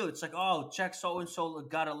 big deal. It's like, oh, check so and so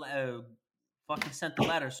got fucking sent the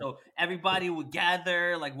letter. So everybody would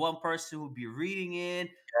gather, like one person would be reading it.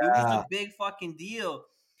 It was a Yeah. big fucking deal.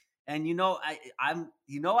 And I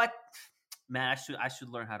man, I should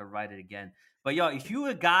learn how to write it again. But yo, if you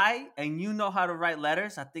a guy and you know how to write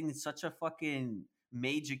letters, I think it's such a fucking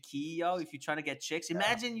major key, yo. If you're trying to get chicks,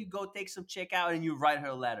 imagine you go take some chick out and you write her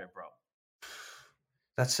a letter, bro.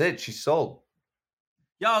 That's it. She's sold.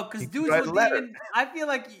 Yo, because You can dudes write a would letter. even, I feel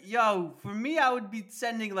like, yo, for me, I would be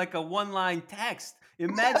sending like a one-line text.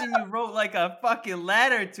 Imagine you wrote like a fucking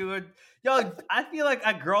letter to her. Yo, I feel like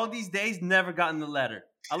a girl these days never gotten the letter.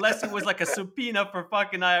 Unless it was like a subpoena for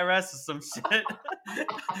fucking IRS or some shit.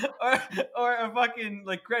 or or a fucking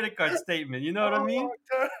like credit card statement. You know what I Oh, mean?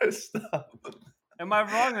 God, stop. Am I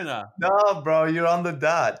wrong or not? No, bro, you're on the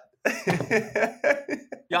dot.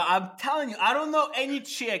 Yo, I'm telling you, I don't know any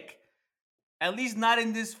chick, at least not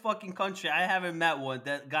in this fucking country. I haven't met one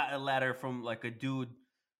that got a letter from like a dude,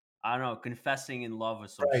 I don't know, confessing in love or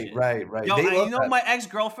some Right, shit. right, right. Yo, They and love that. my ex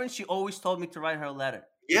girlfriend, she always told me to write her a letter.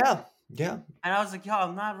 Yeah, yeah. And I was like, yo,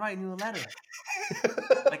 I'm not writing you a letter.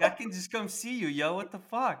 Like, I can just come see you, yo. What the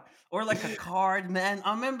fuck? Or like a card, man.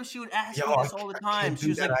 I remember she would ask Yo, me I this all the I time. can't She do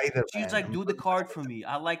was that like, either, she was man. like, do the card for me.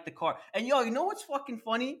 I like the card. And yo, you know what's fucking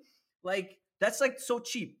funny? Like, that's like so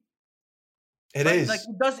cheap, It right? Like,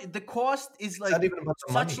 is. the cost is It's not like even about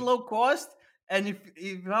the such money. low cost. And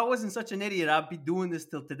if I wasn't such an idiot, I'd be doing this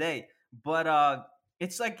till today. But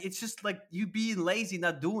it's just like you being lazy,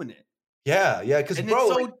 not doing it. Yeah, yeah. Because, And it's bro,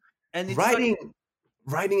 like so and it's such writing,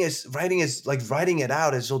 writing is like writing it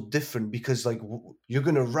out is so different because like you're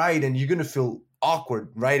gonna write and you're gonna feel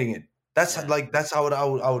awkward writing it. yeah. That's how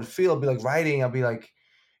I would feel. I'd be like writing. I'd be like,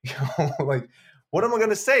 like what am I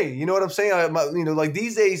gonna say? You know what I'm saying? Like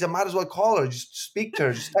these days, I might as well call her, just speak to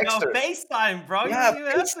her, just text Yo, her. FaceTime, bro. You Yeah, don't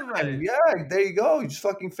even have to FaceTime. write. Yeah, there you go. You just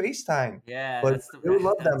fucking FaceTime. Yeah, But that's the they would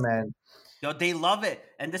love that, that's man. yo, they love it.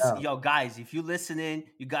 And this, Yeah, yo, guys, if you listening,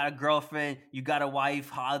 you got a girlfriend, you got a wife,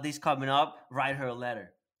 holidays coming up, write her a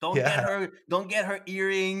letter. yeah. Don't get her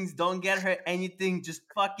earrings, don't get her anything. Just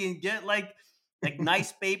fucking get like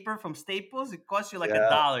nice paper from Staples. It costs you like a Yeah.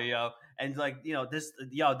 dollar, yo. And like,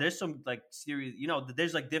 there's some like serious,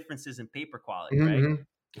 there's like differences in paper quality, Mhm, right? mhm. Like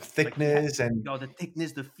you have, Thickness and the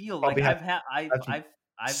thickness, the feel. Like probably have I've had, have some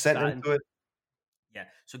I've scent gotten, into it. yeah.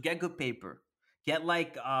 So get good paper. Get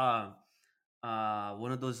like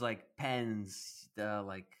one of those like pens, the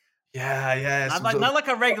like Yeah, yeah. not like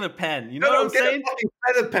a regular pen. You know No, what no, I'm get a saying? fucking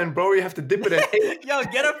feather pen, bro. You have to dip it in ink. Yo,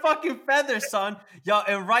 get a fucking feather, son. Yo,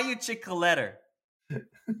 and write your chick a letter.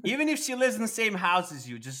 Even if she lives in the same house as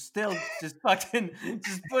you, just fucking,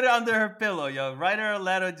 just put it under her pillow, yo. Write her a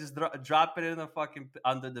letter, just drop it in the fucking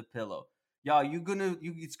under the pillow. Yo,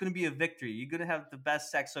 it's gonna be a victory. You're gonna have the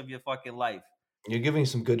best sex of your fucking life. You're giving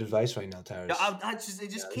some good advice right now, Yo, Tyrus. it Yeah, just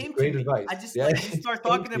it's came to great me. advice. I just Yeah, like you start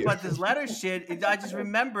thank talking you. about this letter shit. I just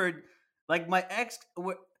remembered, like my ex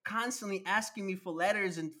were constantly asking me for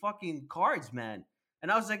letters and fucking cards, man. And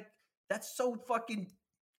I was like, that's so fucking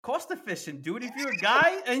cost efficient, dude. If you're a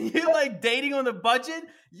guy and you're like dating on a budget,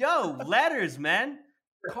 yo, letters, man,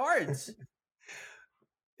 cards.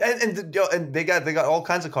 And they got all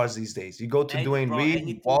kinds of cards these days. You go to Dwayne Bro, Reed, anything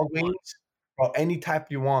you want. Walgreens, or any type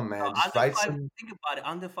you want, Bro, man. Just under write five. some. Think about it.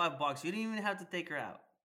 Under $5. You didn't even have to take her out.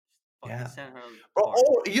 Just fucking Yeah, send her a bro. card.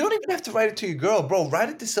 Oh, you don't even have to write it to your girl, bro. Write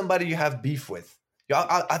it to somebody you have beef with.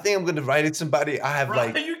 Yeah, I think I'm gonna write it to somebody I have Bro,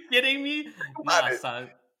 like. are you kidding me? About Nah, it. son.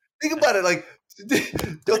 Think about it, like.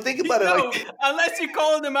 Don't think about it, No, like. unless you're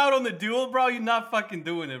calling them out on the duel, bro, you're not fucking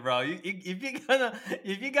doing it, bro.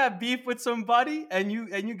 If you got beef with somebody and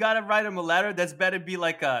you gotta write them a letter, that's better be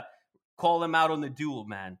like a call them out on the duel,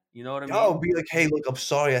 man. You know what I Yo, mean? be like, hey, look, I'm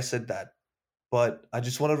sorry I said that, but I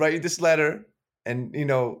just want to write you this letter, and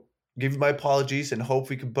give you my apologies, and hope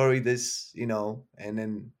we can bury this, and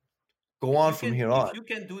then go on from here on. If you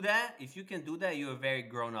can do that, you're a very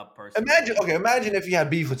grown up person, Imagine, man. okay, imagine if you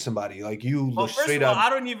had beef with somebody, like you Well, look first straight of all, up. I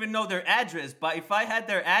don't even know their address, but if I had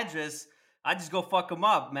their address, I just go fuck them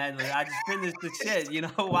up, man. Like, I just finish the shit, you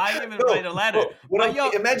know. Why even No, write a letter? But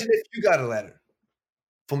yo, imagine if you got a letter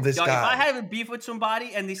from this if I guy have a beef with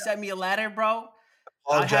somebody and they sent me a letter, bro,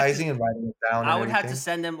 apologizing and writing it down I and would have to everything.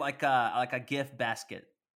 send them like a gift basket.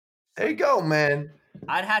 There you go, man.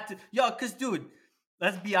 I'd have to, cause dude,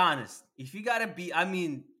 let's be honest. If you gotta be, I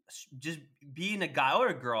mean, just being a guy or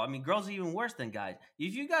a girl. I mean, girls are even worse than guys.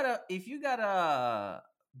 If you gotta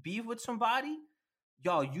beef with somebody,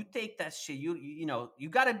 yo, you take that shit. You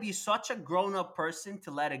gotta be such a grown up person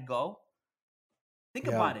to let it go. Think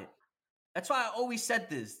Yeah. about it. That's why I always said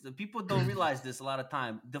this. The people don't realize this a lot of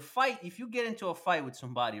time. The fight, if you get into a fight with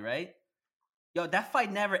somebody, right? Yo, that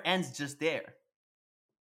fight never ends just there.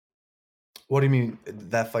 What do you mean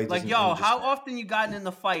that fight? Like, doesn't yo, end just how there? often you gotten in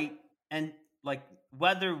the fight and like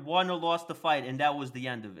whether won or lost the fight and that was the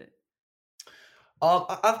end of it?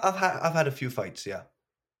 I've had a few fights. Yeah,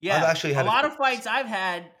 Yeah, I've actually had a lot few of fights I've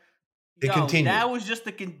had. They Yo, continue. that was just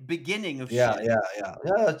the beginning of Yeah, shit.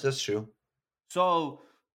 yeah. That's true. So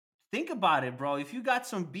think about it, bro. If you got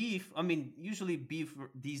some beef, I mean, usually beef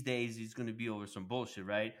these days is going to be over some bullshit,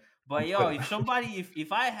 right? But yo,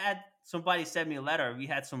 if I had somebody send me a letter, we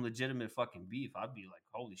had some legitimate fucking beef, I'd be like,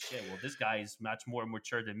 holy shit, well, this guy is much more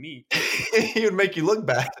mature than me. He would make you look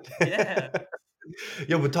bad. Yeah.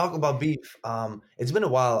 Yo, but talk about beef. It's been a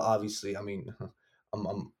while. Obviously, I mean,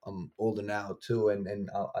 I'm older now too, and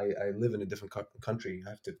I live in a different country.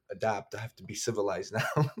 I have to adapt. I have to be civilized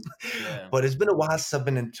now. Yeah. But it's been a while since I've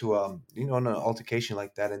been into an altercation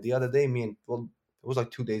like that. And the other day, it was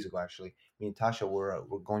like 2 days ago actually. Me and Tasha were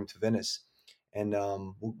going to Venice, and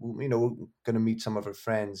we're gonna meet some of her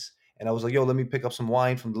friends. And I was like, yo, let me pick up some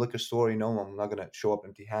wine from the liquor store. I'm not gonna show up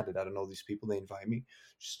empty-handed. I don't know these people. They invite me,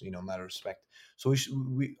 just matter of respect. So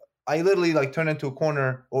I literally like turned into a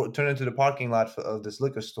corner or turned into the parking lot of this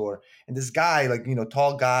liquor store, and this guy, like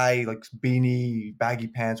tall guy, like beanie, baggy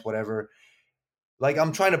pants, whatever. Like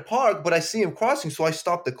I'm trying to park, but I see him crossing, so I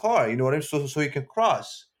stop the car. You know what I mean? So he can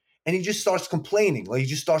cross, and he just starts complaining. Like he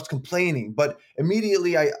just starts complaining, but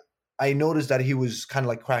immediately I noticed that he was kind of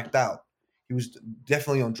like cracked out. He was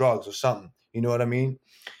definitely on drugs or something. You know what I mean?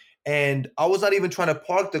 And I was not even trying to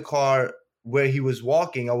park the car where he was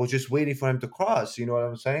walking. I was just waiting for him to cross. You know what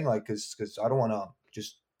I'm saying? Like, cause I don't want to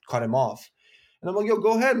just cut him off. And I'm like, yo,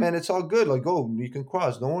 go ahead, man. It's all good. Like, go, you can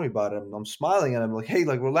cross. Don't worry about it. I'm smiling at him like, hey,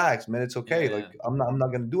 like, relax, man. It's okay. Yeah. Like, I'm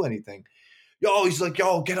not gonna do anything. Yo, he's like,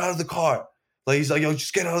 yo, get out of the car. Like, he's like, yo,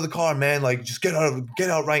 just get out of the car, man. Like, just get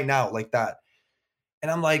out right now, like that.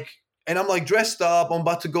 And I'm like dressed up. I'm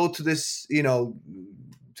about to go to this,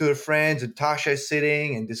 to her friends, and Tasha is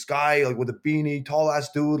sitting, and this guy like with a beanie, tall ass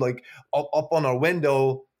dude, like up on our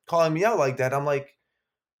window, calling me out like that. I'm like,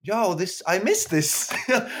 yo, I missed this.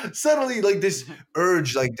 Suddenly, like this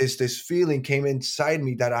urge, like this feeling came inside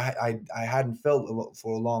me that I hadn't felt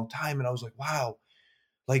for a long time, and I was like, wow,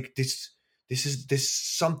 like this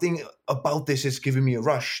something about this is giving me a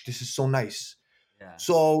rush. This is so nice. Yeah.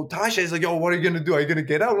 So Tasha is like, yo, what are you gonna do? Are you gonna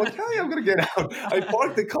get out? I'm like, hell yeah, I'm gonna get out. I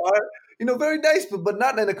parked the car. very nice, but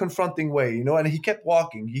not in a confronting way, And he kept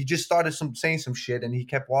walking. He just started saying some shit, and he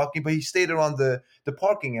kept walking, but he stayed around the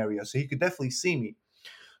parking area, so he could definitely see me.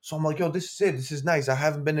 So I'm like, yo, this is it. This is nice. I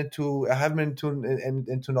haven't been into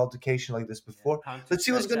an altercation like this Yeah, before. time to Let's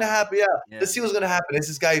see what's stretch gonna out. happen. Yeah, let's Yeah. see what's gonna happen. Is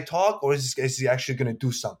this guy talk, or is he actually gonna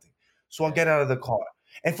do something? So I Yeah. get out of the car,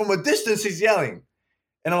 and from a distance he's yelling,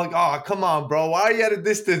 and I'm like, oh, come on, bro. Why are you at a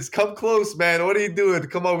distance? Come close, man. What are you doing?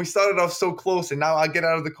 Come on. We started off so close, and now I get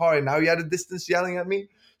out of the car, and now you're at a distance yelling at me.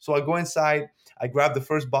 So I go inside. I grab the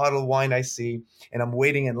first bottle of wine I see, and I'm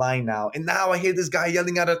waiting in line now. And now I hear this guy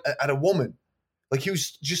yelling at a woman. Like he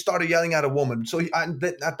was just started yelling at a woman. So at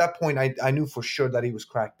that point, I knew for sure that he was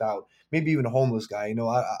cracked out. Maybe even a homeless guy.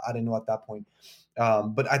 I didn't know at that point.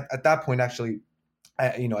 But at that point, actually,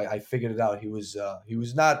 I figured it out. He was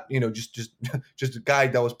not just just a guy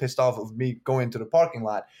that was pissed off of me going to the parking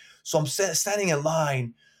lot. So I'm standing in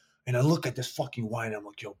line, and I look at this fucking wine. I'm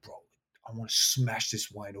like, yo, bro, I want to smash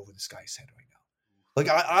this wine over this guy's head right now.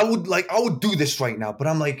 Like I would do this right now, but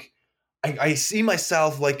I'm like, I see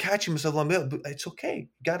myself like catching myself. I'm like, but it's okay.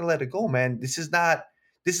 You gotta let it go, man. This is not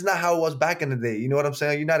how it was back in the day. You know what I'm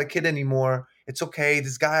saying? You're not a kid anymore. It's okay.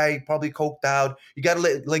 This guy probably coked out. You gotta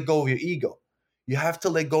let go of your ego. You have to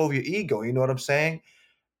let go of your ego. You know what I'm saying?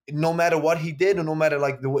 No matter what he did, or no matter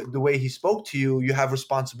like the way he spoke to you, you have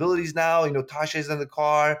responsibilities now. Tasha's in the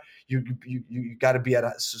car. You got to be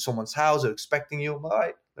at someone's house. They're expecting you. All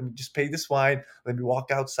right, let me just pay this wine. Let me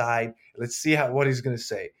walk outside. Let's see what he's gonna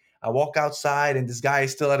say. I walk outside, and this guy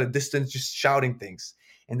is still at a distance, just shouting things.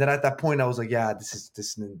 And then at that point, I was like, yeah,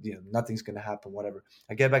 this. Nothing's gonna happen. Whatever.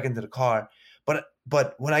 I get back into the car,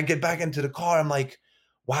 but when I get back into the car, I'm like,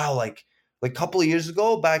 wow, like a couple of years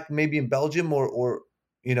ago, back maybe in Belgium or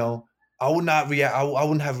you know, I would not react. I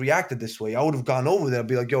wouldn't have reacted this way. I would have gone over there and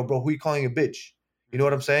be like, "Yo, bro, who you calling a bitch?" You know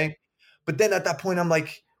what Mhm. I'm saying? But then at that point, I'm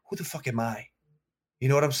like, "Who the fuck am I?" You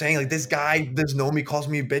know what I'm saying? Like this Yeah. guy doesn't know me, calls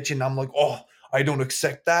me a bitch, and I'm like, "Oh, I don't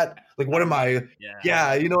accept that." Like, I what don't am need it. I? Yeah, I don't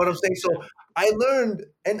Yeah, need you to know what I'm accept saying. that. So I learned,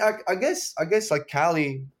 and I guess like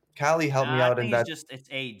Callie helped me Nah, I out in think it's that. just it's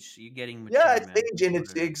age. You're getting Yeah, mature, it's man. age, That's and what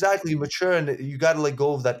it's it is. exactly mature, and you got to let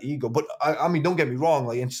go of that ego. But I mean, don't get me wrong.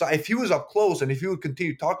 Like, if he was up close, and if he would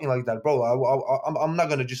continue talking like that, bro, I'm not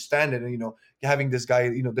gonna just stand it and having this guy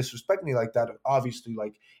disrespect me like that. Obviously,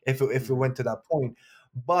 like if it Mhm. went to that point,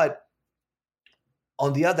 but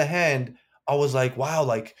on the other hand, I was like, wow,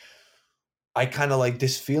 like I kind of like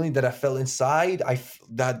this feeling that I felt inside.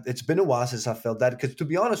 That it's been a while since I felt that, because to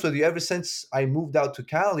be honest with you, ever since I moved out to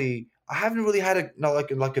Cali, I haven't really had not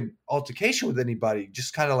like an altercation with anybody.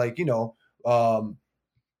 Just kind of like um,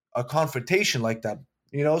 a confrontation like that.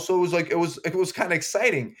 So it was like it was kind of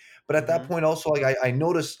exciting. But at that Mhm. point, also like I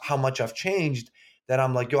noticed how much I've changed. That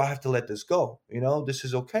I'm like, yo, I have to let this go. This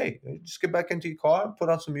is okay. Just get back into your car, put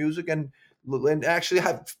on some music, and actually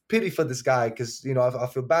have pity for this guy, because I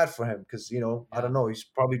feel bad for him, because I Yeah. don't know, he's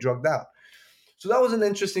probably drugged out. So that was an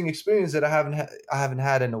interesting experience that I haven't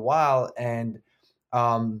had in a while. And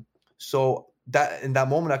um so that in that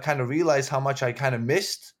moment I kind of realized how much I kind of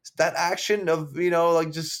missed that action of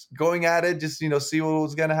like just going at it, just see what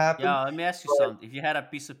was gonna happen. Yo, let me ask you But something. If you had a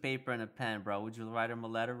piece of paper and a pen, bro, would you write him a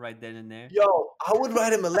letter right then and there? yo, I would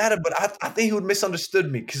write him a letter, but I think he would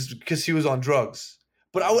misunderstood me because he was on drugs.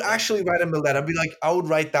 But I would actually Exactly. write him a letter. I would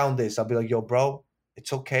write down this. I'll be like, yo, bro,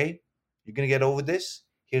 it's okay. You're gonna get over this.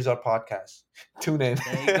 Here's our podcast. Tune in.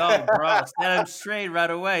 There you go, bro. Set him straight right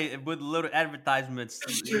away with little advertisements,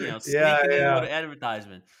 Yeah, sneaking in a yeah. little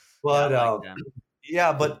advertisement. Yeah, I But like that.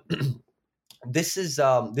 yeah, but this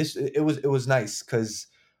it was nice, because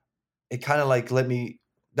it kind of like let me.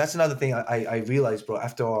 That's another thing I realized, bro,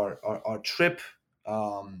 after our trip,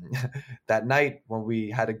 um that night when we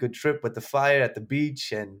had a good trip with the fire at the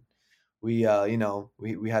beach, and we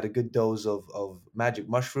had a good dose of magic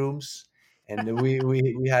mushrooms, and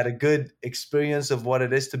we had a good experience of what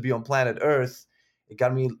it is to be on planet Earth. It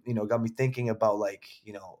got me thinking about, like,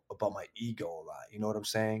 about my ego a lot. You know what I'm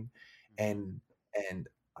saying? Mhm. And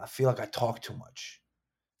I feel like I talk too much.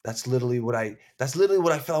 That's literally what I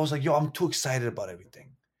felt. I was like, yo, I'm too excited about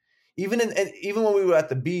everything. Even when we were at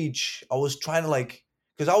the beach, I was trying to, like,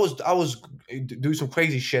 because I was doing some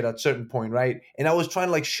crazy shit at a certain point, right? And I was trying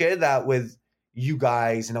to, like, share that with you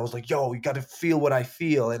guys, and I was like, yo, you got to feel what I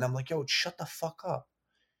feel, and I'm like, yo, shut the fuck up.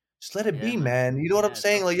 Just let it Yeah, be, man. man. You know what I'm Yeah, it's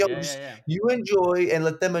saying? okay. Like, yo, Yeah, yeah, just yeah. you enjoy, and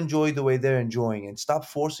let them enjoy the way they're enjoying, and stop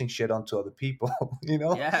forcing shit onto other people. You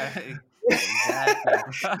know? Yeah, exactly,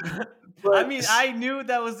 bro. I But mean, I knew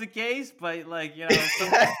that was the case, but like,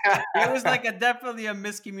 it was like a definitely a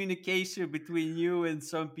miscommunication between you and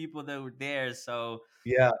some people that were there. So,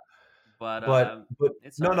 yeah. But but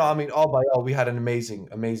it's no, all no. I right. mean, all by all, we had an amazing.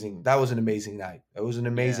 That was an amazing night. It was an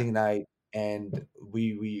Yeah. amazing night, and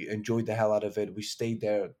we enjoyed the hell out of it. We stayed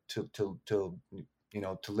there till till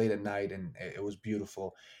late at night, and it was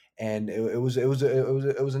beautiful. And it was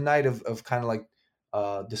a night of kind of like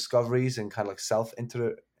discoveries and kind of like self You know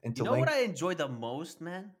what interlink. I enjoy the most,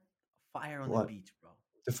 man? Fire on the What? beach, bro.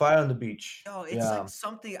 The fire on the beach. Yo, it's Yeah. like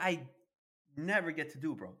something I never get to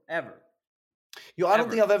do, bro. Ever. Yo, I don't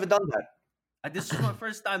think Ever. I've ever done This was my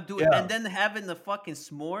first time doing, that. and then having the fucking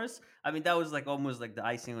s'mores. I mean, that was like almost like the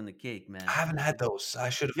icing on the cake, I man. haven't had those. I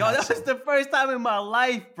should have Yo, had that was some. the first time in my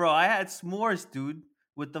life, bro. I had s'mores, dude,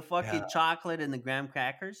 with the Yeah. fucking chocolate and the graham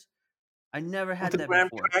crackers. I never With had the that graham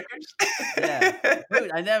before. Yeah, crackers.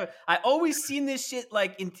 dude, I never. I always seen this shit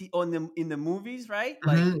like in the movies, right?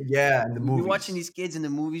 Like Yeah, in the you be watching movies. these kids in the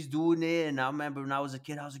movies doing it, and I remember when I was a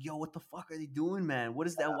kid, I was like, "Yo, what the fuck are they doing, man? What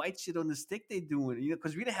is that white shit on the stick they doing?" You know,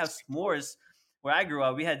 because we didn't have s'mores where I grew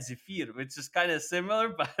up. We had zefir, which is kind of similar,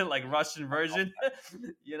 but like Russian version.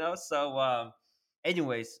 You know. So,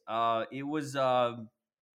 anyways, it was.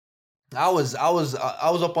 I was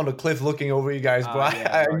up on the cliff looking over you guys, bro. Yeah,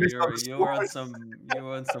 I bro, missed you're those you're on sports. some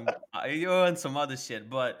you're on some other shit,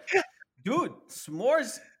 but dude,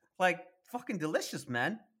 s'mores like fucking delicious,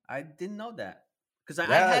 man. I didn't know that because I've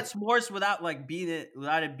Yeah, had s'mores without like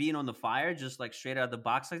without it being on the fire, just like straight out of the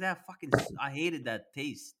box like that. I hated that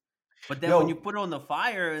taste. But then when you yo, put it on the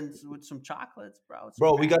fire and with some chocolates, bro, it's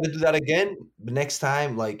bro, we got crack. to do that again. But next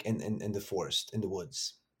time, like in the forest, in the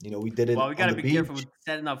woods. We did Well, it we on gotta the be careful with beach.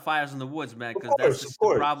 setting up fires in the woods, man, Of because that's course, of just the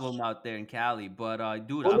course. problem out there in Cali. But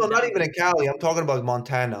dude, Well, I'm no, not down even to. in Cali. I'm talking about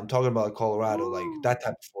Montana. I'm talking about Colorado, like Woo! that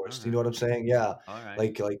type of All forest. You know right, what I'm saying? Yeah, all right.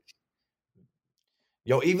 like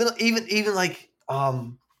yo, even like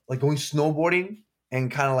going snowboarding and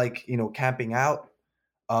kind of like camping out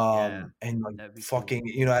Yeah, and like that'd be cool.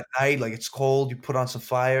 fucking at night, like it's cold, you put on some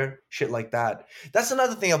fire, shit like that. That's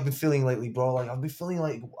another thing I've been feeling lately, bro. Like I've been feeling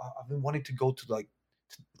like I've been wanting to go to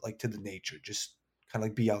to the nature, just kind of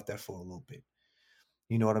like be out there for a little bit.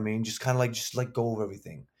 You know what I mean? Just kind of like just let go of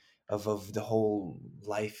everything, of the whole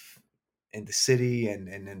life in the city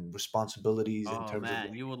and responsibilities in Oh terms of man,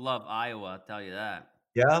 like, you would love Iowa, I'll tell you that.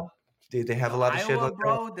 yeah, they have Yo, a lot of shit Iowa, like that.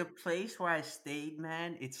 bro, the place where I stayed,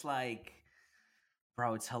 man, it's like,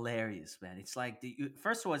 bro, it's hilarious, man. It's like,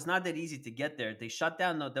 first of all, it's not that easy to get there. They shut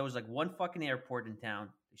down, there was like one fucking airport in town.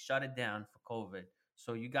 They shut it down for COVID.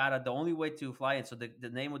 So you gotta, the only way to fly in, so the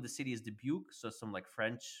name of the city is Dubuque. So some like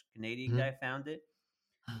French Canadian Mhm. guy found it.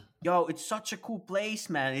 Yo, it's such a cool place,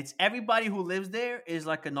 man. It's everybody who lives there is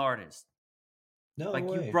like an artist. No Like you,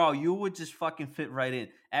 way. bro, you would just fucking fit right in.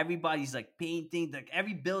 Everybody's like painting, like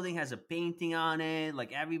every building has a painting on it.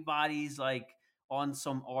 Like everybody's like on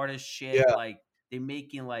some artist shit. Yeah. Like they're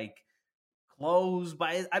making like clothes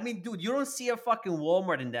by. I mean, dude, you don't see a fucking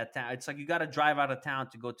Walmart in that town. It's like you got to drive out of town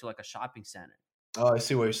to go to like a shopping center. Oh, I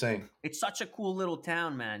see what you're saying. It's such a cool little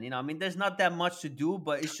town, man. You know, I mean, there's not that much to do,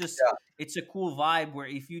 but Yeah. it's a cool vibe where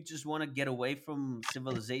if you just want to get away from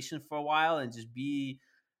civilization for a while and just be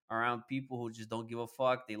around people who just don't give a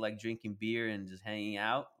fuck, they like drinking beer and just hanging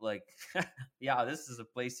out. Like, yeah, this is a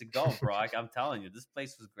place to go, bro. I'm telling you, this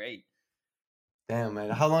place was great. Damn, man.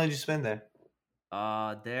 How long did you spend there?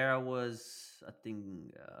 There was I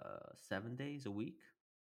think 7 days a week.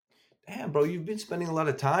 Damn, bro, you've been spending a lot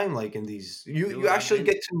of time like in these. You Dude, I've actually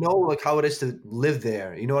been get to know like how it is to live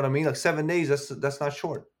there. You know what I mean? Like 7 days. That's not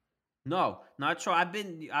short. No, not sure.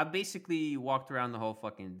 I basically walked around the whole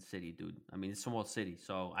fucking city, dude. I mean, it's a small city,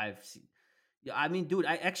 so I've seen. Yeah, I mean, dude,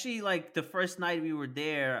 I actually like the first night we were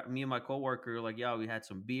there. Me and my coworker were like, "Yo, we had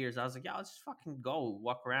some beers." I was like, "Yo, let's just fucking go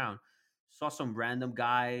walk around." Saw some random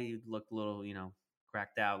guy, he looked a little,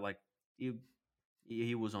 cracked out. Like he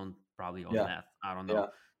he was on probably on Yeah. meth. I don't know.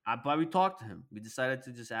 Yeah. But we talked to him. We decided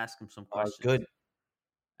to just ask him some Good. questions.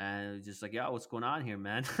 And it's just like, "Yo, what's going on here,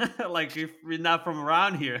 man?" Like, if you're not from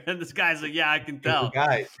around here. And this guy's like, "Yeah, I can You're the tell."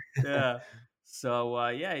 guy. Yeah. So,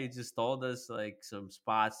 yeah, he just told us like some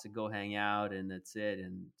spots to go hang out, and that's it.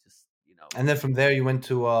 And just, And then from there you went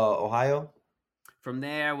to Ohio. from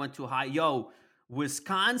there, I went to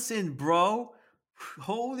Wisconsin, bro.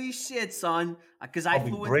 Holy shit, son. Because I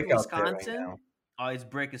Probably flew into break out there right Wisconsin. now. Oh, it's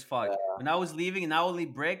brick as fuck. When I was leaving, and not only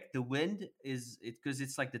brick, the wind is it because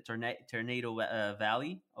it's like the tornado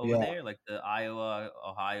valley over Yeah. there, like the Iowa,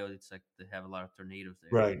 Ohio. It's like they have a lot of tornadoes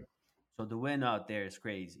there. Right. So the wind out there is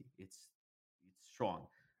crazy. It's strong.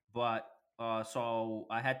 But so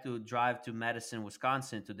I had to drive to Madison,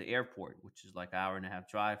 Wisconsin, to the airport, which is like an hour and a half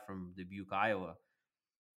drive from Dubuque, Iowa.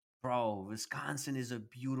 Bro, Wisconsin is a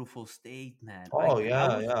beautiful state, man. Oh I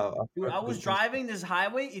yeah, was yeah. I've dude, heard I was good things. driving this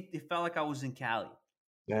highway. It felt like I was in Cali.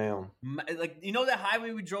 Damn. Like, you know, the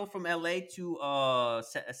highway we drove from LA to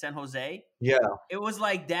San Jose? Yeah. It was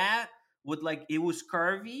like that, with like, it was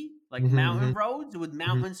curvy, like Hmm. mountain roads with Hmm.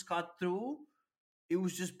 mountains cut through. It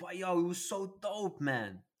was just, but yo, it was so dope,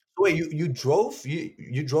 man. Wait, you drove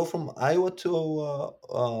you drove from Iowa to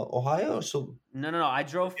Ohio? So No. I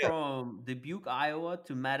drove yeah. from Dubuque, Iowa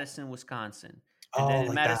to Madison, Wisconsin. And Oh, then in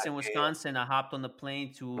like that. Madison, Yeah, yeah. Wisconsin, I hopped on the plane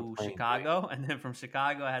The to plane. Right. Chicago. And then from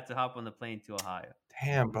Chicago, I had to hop on the plane to Ohio.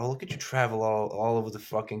 Damn, bro, look at you travel all over the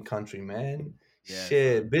fucking country, man. Yeah, son.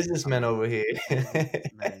 Shit, businessman over here.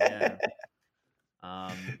 Businessman, yeah.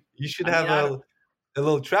 You should I mean, have I don't. a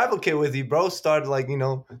little travel kit with you, bro. Start like,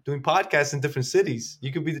 doing podcasts in different cities.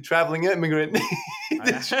 You could be the traveling immigrant.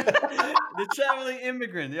 The traveling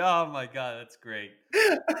immigrant. Oh my god, that's great.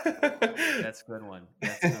 That's a good one.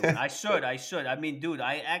 That's a good one. I should. I mean, dude,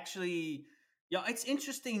 I actually, yeah, it's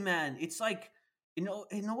interesting, man. It's like, you know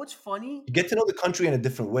what's funny? You get to know the country in a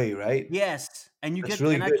different way, right? Yes, and you That's get,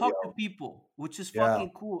 really and I good, talk to yo. people, which is Yeah.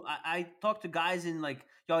 fucking cool. I talk to guys in, like,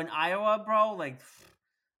 yo, in Iowa, bro. Like,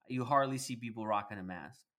 you hardly see people rocking a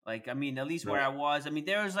mask. Like, I mean, at least where Right. I was, I mean,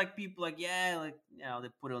 there was like people like, yeah, like, they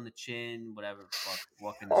put it on the chin, whatever, fuck,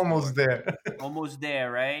 walk in the Almost store, there. almost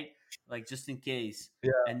there, right? Like, just in case.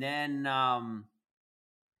 Yeah. And then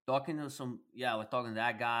talking to some, yeah, like talking to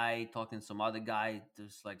that guy, talking to some other guy.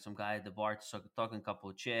 There's like some guy at the bar, talking to a couple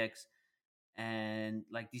of chicks. And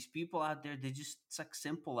like, these people out there, they just, it's like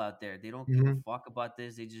simple out there. They don't give a Hmm. fuck about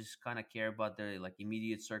this. They just kind of care about their like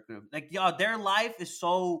immediate circle. Like, yeah, their life is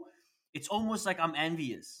so, it's almost like I'm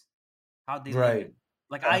envious how they live Right. in.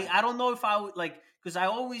 Like, Yeah. I don't know if I would, like, because I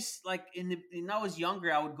always, like, when I was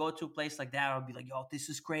younger, I would go to a place like that. I'd be like, yo, this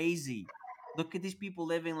is crazy. Look at these people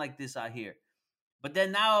living like this out here. But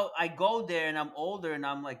then now I go there and I'm older and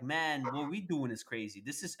I'm like, man, what we doing is crazy.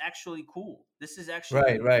 This is actually cool. This is Right,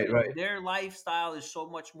 actually, right, right. their lifestyle is so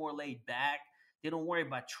much more laid back. They don't worry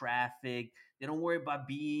about traffic. They don't worry about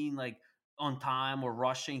being like on time or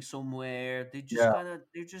rushing somewhere. They just Yeah. kind of,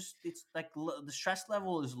 they're just, it's like the stress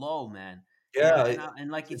level is low, man. Yeah.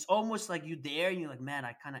 And like, it's almost like you there and you're like, man,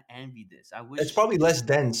 I kind of envy this. I It's wish, probably less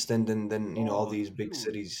dense than all oh, these big dude.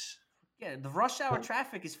 cities. Yeah, the rush hour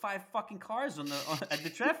traffic is five fucking cars at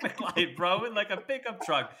the traffic light, bro, in like a pickup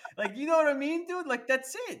truck. Like, you know what I mean, dude? Like,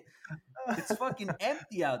 that's it. It's fucking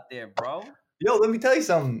empty out there, bro. Yo, let me tell you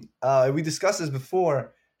something. We discussed this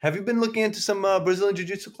before. Have you been looking into some Brazilian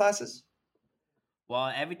jiu-jitsu classes? Well,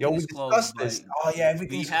 Yo, everything we is closed, discussed but this. Oh yeah, we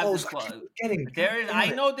everything's have this closed. I keep club. forgetting. God There is, damn I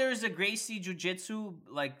it. know there's a Gracie Jiu Jitsu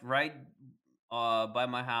like right by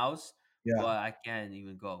my house, but Yeah. I can't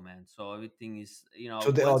even go, man. So everything is,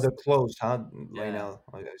 So once, they're closed, huh? Right yeah. now.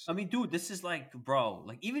 I I see. mean, dude, this is like, bro,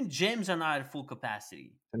 like, even gyms are not at full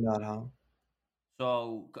capacity. They're not, huh?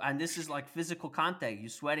 So, and this is like physical contact. You're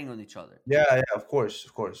sweating on each other. Yeah, yeah, of course,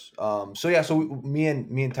 of course. So yeah, so me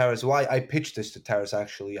and Taras. Well, I pitched this to Taras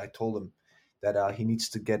actually. I told him that he needs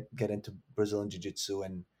to get into Brazilian jiu-jitsu,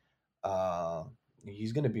 and uh,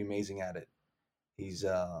 he's gonna be amazing at it. He's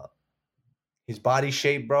his body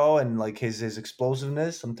shape, bro, and like his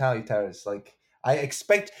explosiveness. I'm telling you, Terrace, like I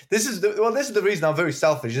expect this is the reason I'm very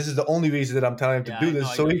selfish. This is the only reason that I'm telling him to Yeah, do this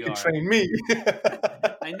I so know he you could are. train me.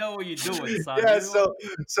 I know what you're doing, son. Yeah, You know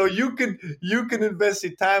what? so you can invest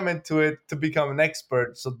your time into it to become an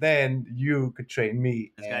expert. So then you could train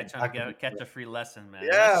me, This guy and trying I to could be catch a free lesson, man.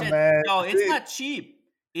 And that yeah, shit, man. yo, it's See, not cheap.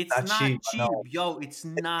 It's not cheap. not I know. cheap, yo. It's It's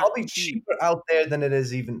not probably cheap. cheaper out there than it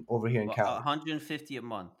is even over here in Well, Cali. 150 a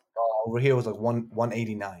month. Over here it was like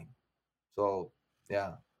 189. So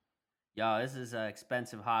yeah. Yo, this is an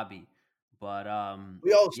expensive hobby, but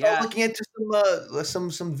We all start yeah, looking into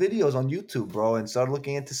some videos on YouTube, bro, and start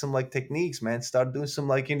looking into some like techniques, man. Start doing some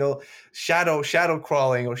like shadow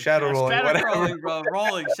crawling or shadow yeah, rolling, shadow whatever. crawling, bro,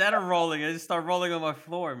 rolling, shadow rolling. I just start rolling on my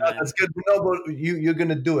floor, man. That's good. No, but you're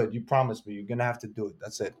gonna do it. You promised me. You're gonna have to do it.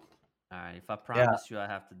 That's it. All right, if I Yeah, promise you, I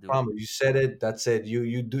have to do it. promise. You said it. That's it.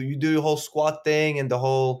 You do your whole squat thing and the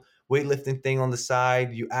whole weightlifting thing on the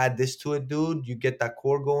side. You add this to it, dude. You get that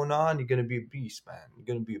core going on. You're gonna be a beast, man. You're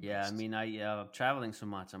gonna be a Yeah, I beast. mean, I'm traveling so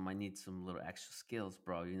much, I might need some little extra skills,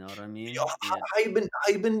 bro. You know what I Yo, mean? Yeah. how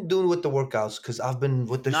you been doing with the workouts? Because I've been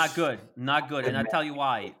with Not this. good, not good, Good and I man. tell you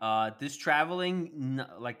why. This traveling,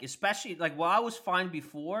 like, especially like, well, I was fine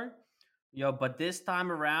before, but this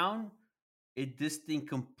time around, this thing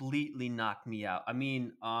completely knocked me out. I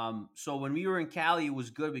mean, so when we were in Cali, it was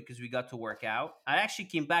good because we got to work out. I actually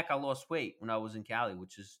came back. I lost weight when I was in Cali,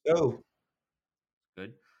 which is Yo,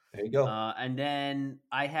 good. there you go. And then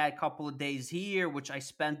I had a couple of days here, which I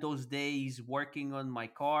spent those days working on my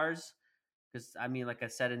cars. Because, I mean, like I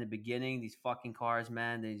said in the beginning, these fucking cars,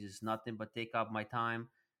 man, they just nothing but take up my time.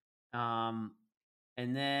 Um,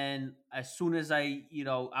 and then as soon as I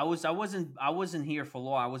wasn't here for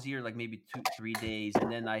long. I was here like maybe 2 3 days,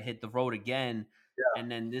 and then I hit the road again.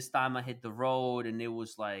 And then this time I hit the road, and it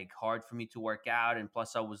was like hard for me to work out. And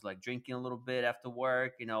plus, I was like drinking a little bit after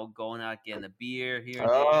work, going out getting a beer here and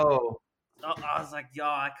there. Oh, So I was like, yo,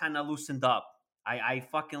 I kind of loosened up. I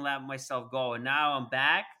fucking let myself go, and now I'm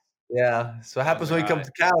back. yeah. So what I was happens like, when you all come right,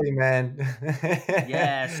 to Cali, man?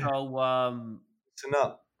 yeah. Listen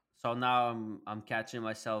up. So now I'm catching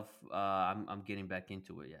myself. I'm getting back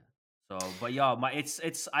into it. Yeah. So, but yo,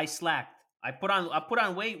 it's I slacked. I put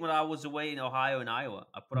on weight when I was away in Ohio and Iowa.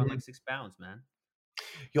 I put on like Mhm. 6 pounds, man.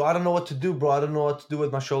 Yo, I don't know what to do, bro. I don't know what to do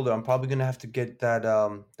with my shoulder. I'm probably gonna have to get that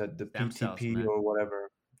the Stem cells, PTP man. or whatever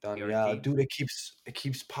done. Yeah, PRP. dude, it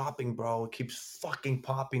keeps popping, bro. It keeps fucking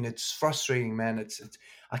popping. It's frustrating, man. It's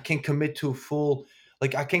I can't commit to a full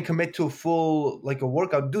I can't commit to a full like a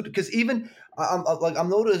workout, dude. Because even I'm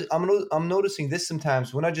noticing this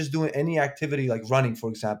sometimes when I just doing any activity like running, for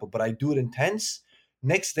example, but I do it intense.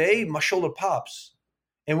 Next day, my shoulder pops,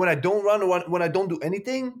 and when I don't run or when I don't do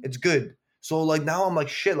anything, it's good. So like now I'm like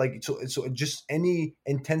shit. Like so just any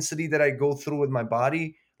intensity that I go through with my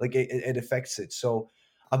body, like it affects it. So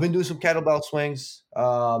I've been doing some kettlebell swings.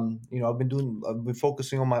 I've been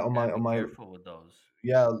focusing on my You gotta be my careful with those.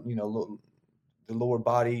 yeah, the lower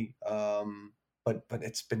body. But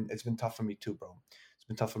it's been tough for me too, bro. It's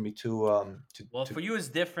been tough for me Well, to for you, it's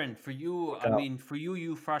different. For you, work I out. mean, for you,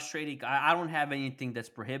 you frustrating. I don't have anything that's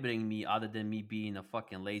prohibiting me other than me being a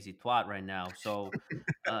fucking lazy twat right now. So,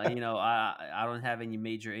 I don't have any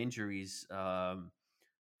major injuries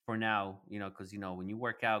for now. Because when you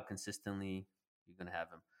work out consistently, you're gonna have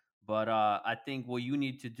them. But I think what you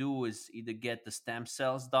need to do is either get the stem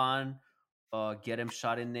cells done, get him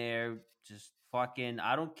shot in there. Just fucking,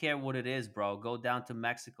 I don't care what it is, bro. Go down to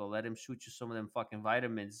Mexico, let him shoot you some of them fucking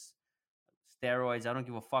vitamins, steroids. I don't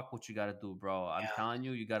give a fuck what you got to do, bro. I'm Yeah, telling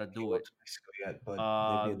you, you got to can't do go it. to Mexico yet, but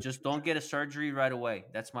maybe in the Just don't future. get a surgery right away.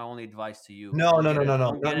 That's my only advice to you. No, no, no, no,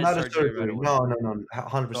 no, Don't get not, a not a surgery right surgery. away. No, no, no,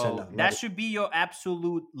 100% So no, that not a should be your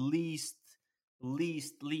absolute least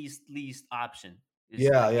option is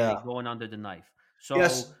yeah, like yeah. getting going under the knife.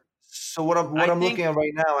 Yes. So So what I I'm looking think, at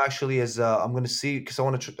right now actually is I'm gonna see because I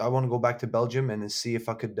want to go back to Belgium and then see if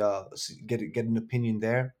I could get an opinion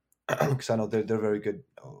there because I know they're very good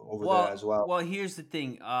over there as well. well, here's the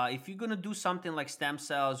thing. If you're gonna do something like stem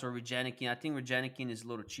cells or Regenikine, I think Regenikine is a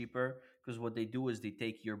little cheaper because what they do is they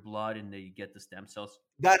take your blood and they get the stem cells.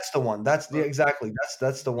 That's the one. That's the exactly.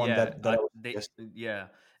 That's the one Yeah, that I was suggesting. yeah,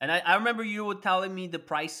 and I remember you were telling me the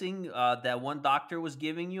pricing that one doctor was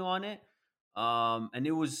giving you on it, and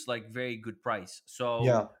it was like very good price. So,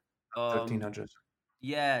 Yeah, um, 1300.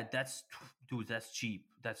 yeah, dude, that's cheap.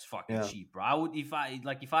 That's fucking Yeah. cheap, bro. I would if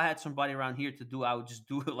I had somebody around here to do, I would just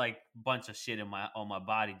do like a bunch of shit on my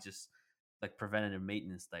body, just like preventative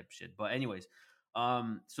maintenance type shit. But anyways,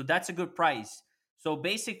 so that's a good price. So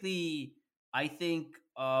basically, I think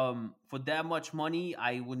for that much money,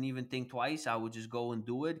 I wouldn't even think twice. I would just go and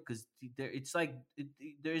do it because it's like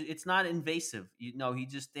it's not invasive. He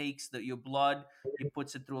just takes your blood, he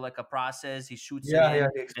puts it through like a process, he shoots it Yeah, yeah,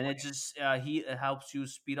 in, he and it explained. just it helps you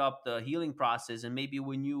speed up the healing process. And maybe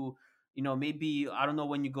when maybe I don't know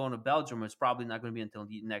when you go into Belgium, it's probably not going to be until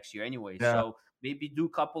next year anyway. Yeah. So maybe do a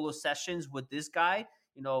couple of sessions with this guy.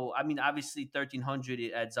 I mean, obviously 1300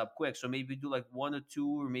 it adds up quick. So maybe do like one or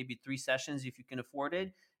two or maybe 3 sessions if you can afford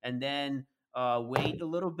it, and then wait a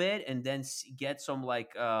little bit, and then get some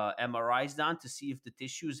like MRIs done to see if the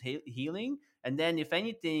tissue is healing, and then if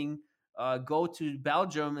anything, go to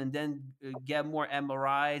Belgium and then get more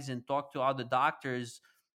MRIs and talk to other doctors,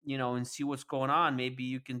 and see what's going on. Maybe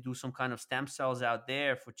you can do some kind of stem cells out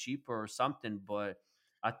there for cheaper or something. But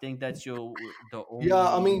I think that's the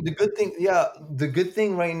Yeah, I mean only. the good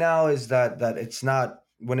thing right now is that it's not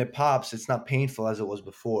when it pops, it's not painful as it was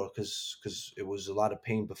before because it was a lot of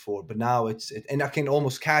pain before, but now and I can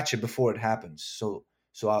almost catch it before it happens. So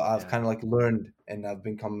I've Yeah. kind of like learned and I've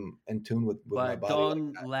become in tune with my But body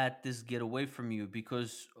like don't let this get away from you,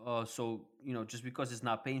 because just because it's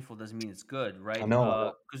not painful doesn't mean it's good, that. I right? know, I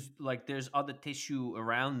know. Because like there's other tissue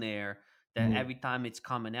around there that Mhm. every time it's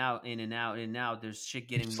coming out, in and out, in and out, there's shit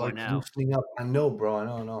getting It's like worn out. loosening up. I know, bro. I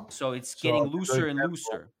know. So it's So getting I've been very looser and careful.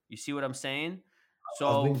 looser. You see what I'm saying?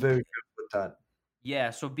 I've been So very careful with that.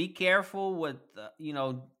 yeah, so be careful with,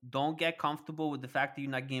 don't get comfortable with the fact that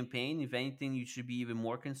you're not getting pain. If anything, you should be even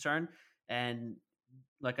more concerned. And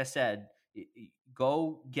like I said,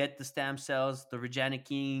 go get the stem cells, the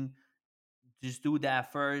Regenikine. Just do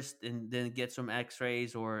that first, and then get some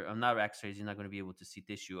X-rays, or not X-rays. You're not going to be able to see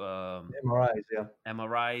tissue. MRIs, yeah.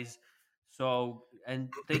 MRIs. So, and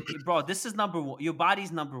think, bro, this is number one. Your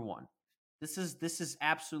body's number one. This is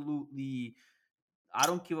absolutely. I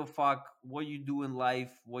don't give a fuck what you do in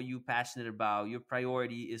life, what you passionate about. Your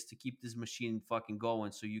priority is to keep this machine fucking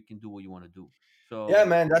going, so you can do what you want to do. Yeah, So,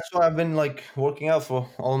 man, that's why I've been like working out for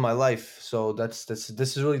all my life. So that's this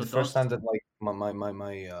is really so the first time that like my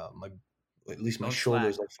at least my don't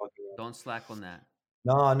shoulders slack. like fucking. Don't slack on that.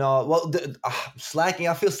 No, no. Well, slacking.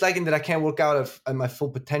 I feel slacking that I can't work out at my full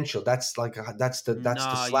potential. That's like that's the No,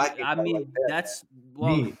 slacking I part right mean there. that's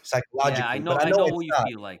well, Me yeah, psychologically, but I I know know it's what you not.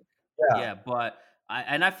 feel like. Yeah, Yeah, but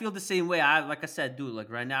I feel the same way. Like I said, dude, like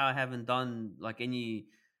right now I haven't done like any.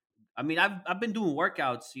 I mean, I've been doing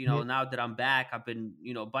workouts, mhm. now that I'm back. I've been,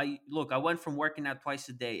 by look, I went from working out twice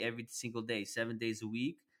a day, every single day, 7 days a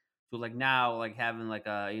week, to like now, like having like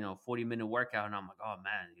a 40-minute workout, and I'm like, oh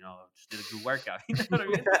man, just did a good workout. You know what I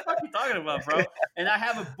mean? What the fuck are you talking about, bro? And I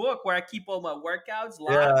have a book where I keep all my workouts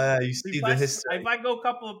Yeah, logged. yeah. You If see I the s- history. if I go a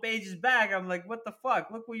couple of pages back, I'm like, what the fuck?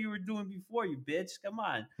 Look what you were doing before, you bitch. Come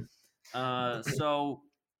on. So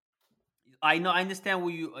I understand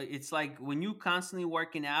what you. It's like when you constantly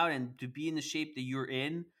working out and to be in the shape that you're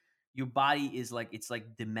in, your body is like it's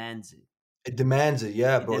like demands it. It demands it,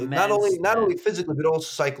 yeah, It bro. Not only demands not that only physically, but also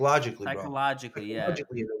psychologically, bro. psychologically. Yeah,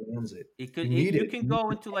 Psychologically, it demands it. You need you it. can You go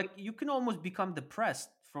into like you can almost become depressed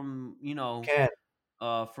from can.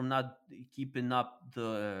 from not keeping up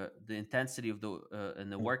the intensity of the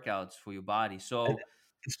and the workouts for your body. And So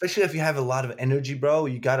especially if you have a lot of energy, bro,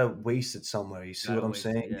 you gotta waste it somewhere. You see what gotta I'm waste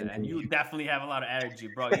saying? it, yeah. And And you you definitely have a lot of energy,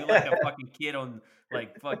 bro. You're like a fucking kid on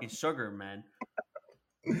like fucking sugar, man.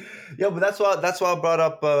 yeah, but that's why I brought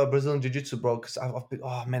up Brazilian Jiu Jitsu, bro. Because I've been,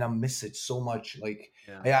 oh man, I miss it so much. Like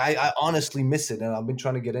Yeah, I honestly miss it, and I've been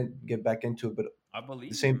trying to get back into it. But I the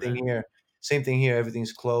believe you, same thing man. here. Same thing here.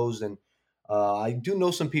 Everything's closed, and I do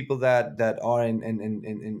know some people that are into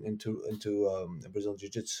Brazilian Jiu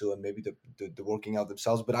Jitsu and maybe the working out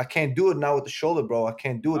themselves. But I can't do it now with the shoulder, bro. I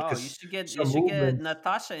can't do it Oh, because you some should get movements.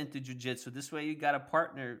 Natasha into jujitsu. This way, you got a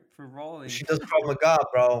partner for rolling. She does Krav Maga,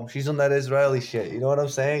 bro. She's on that Israeli shit. You know what I'm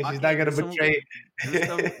saying? She's not Okay, gonna betray.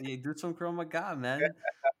 do some Krav Maga, man.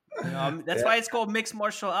 That's Yeah. why it's called mixed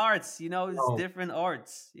martial arts. It's No. different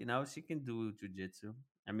arts. She can do jujitsu.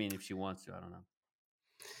 I mean, if she wants to, I don't know.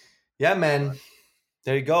 Yeah, man. But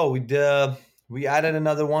There you go. We added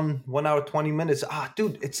another 1 hour 20 minutes. Ah,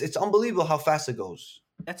 dude, it's unbelievable how fast it goes.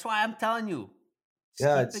 that's why I'm telling you, just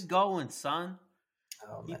Yeah, keep it's it going, son.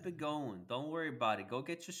 oh Keep it man. going. Don't worry about it. Go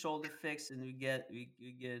get your shoulder fixed, and we get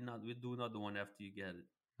another. We do another one after you get it.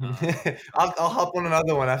 I'll hop on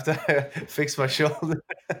another one after I fix my shoulder.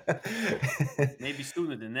 Maybe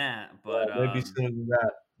sooner than that, Yeah, but maybe sooner than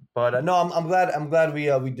that. But no, I'm glad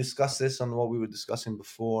we discussed this on what we were discussing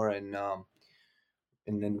before, and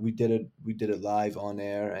then we did it live on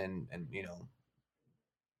air, and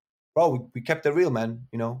bro, we kept it real, man.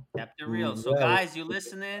 kept it real. So, Yeah, guys, you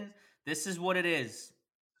listening? This is what it is.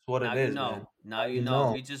 it's what Now it you is, man. know. Now Now you you know.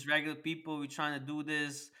 know. We just regular people. We trying to do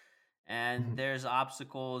this, and there's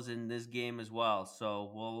obstacles in this game as well.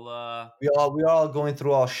 So we'll We all going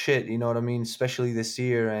through all shit, you know what I mean? Especially this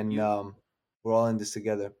year, and you we're all in this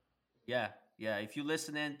together. yeah yeah. If you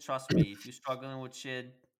listening, trust me. If you're struggling with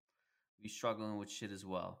shit, we struggling with shit as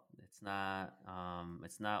well. It's not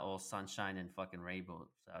all sunshine and fucking rainbows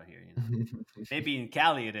out here. Maybe in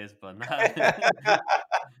Cali it is, but not.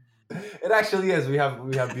 It actually is. We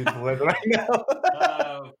have beautiful weather right now.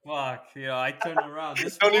 Oh fuck! I turned around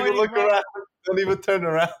this Don't even morning, look bro. around. Don't even turn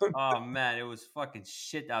around. Oh man, it was fucking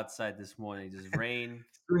shit outside this morning. Just rain,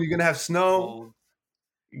 Soon you're gonna have snow. cold.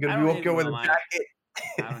 You're gonna I be don't walking even with a mind. I jacket.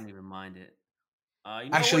 don't even mind it. You know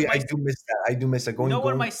what Actually, my I do miss that. I do miss that. you know Going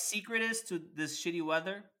what going my secret is to this shitty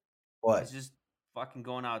weather? It's what? just fucking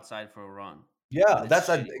going outside for a run Yeah, when it's that's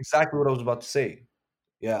shitty. exactly what I was about to say.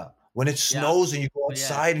 Yeah. When it Yeah, snows and you go yeah,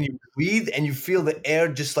 outside and you breathe and you feel the air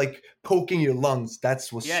just like poking your lungs,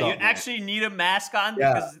 that's yeah. what's You up, man. actually need a mask on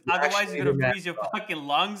Yeah, because you otherwise actually you're need a gonna mask freeze your on. fucking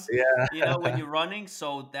lungs. When Yeah. you're running.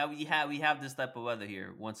 So that we have this type of weather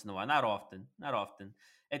here once in a while. Not often. Not often.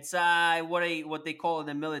 It's what they call in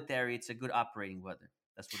the military. It's a good operating weather.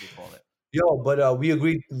 That's what they call it. Yo, but we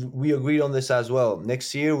agreed on this as well.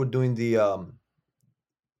 Next year we're doing the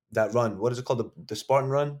that run. What is it called? The Spartan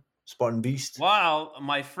run? Spartan Beast? Well,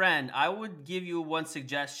 my friend, I would give you one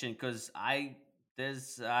suggestion because I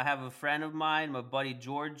have a friend of mine, my buddy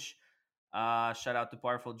George. Shout out to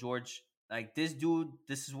Powerful George. Like this dude,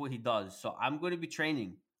 this is what he does. So I'm going to be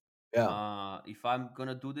training. Yeah. If I'm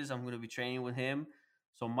gonna do this, I'm gonna be training with him.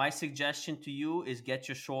 So my suggestion to you is get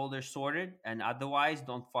your shoulder sorted, and otherwise,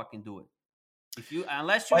 don't fucking do it. If you By that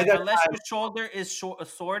unless time, your shoulder is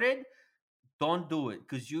sorted, don't do it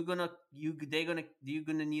because you're gonna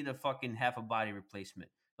need a fucking half a body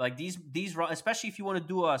replacement. Like especially if you want to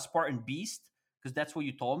do a Spartan Beast, because that's what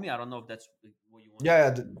you told me. I don't know if that's what you want to Yeah,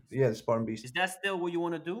 do. yeah, the Spartan Beast. Is that still what you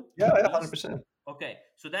want to do? Yeah, The yeah, Beast? 100%. Okay,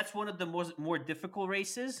 so that's one of the more difficult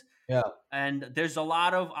races, Yeah, and there's a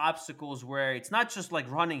lot of obstacles where it's not just like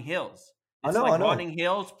running hills. I It's know, like I know. running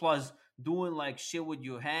hills plus doing like shit with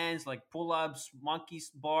your hands, like pull-ups, monkey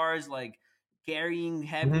bars, like carrying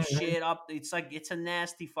heavy Mhm. shit up. It's like it's a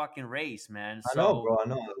nasty fucking race, man. I know, So bro. I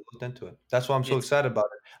know. I looked into it. That's why I'm so it's excited about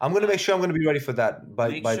it. I'm gonna uh, make sure I'm gonna be ready for that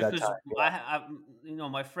make by sure that because time. Yeah.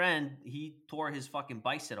 my friend he tore his fucking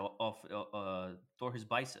bicep off, tore his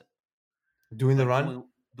bicep Doing the like run.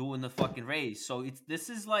 doing the fucking race. So this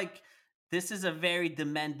is a very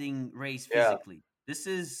demanding race Yeah, physically. This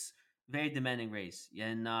is very demanding race,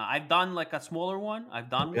 and I've done like a smaller one. I've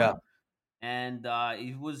done yeah. one, and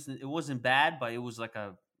it wasn't bad, but it was like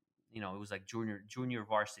it was like junior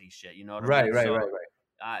varsity shit. You know what I Right, mean? right, So, right,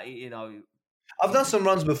 right. you know, I've done some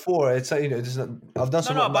runs before. It's it's not, I've done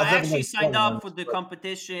no, no, some. but I've I never actually done signed smaller up for runs, the but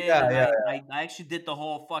competition, yeah, and yeah, I actually did the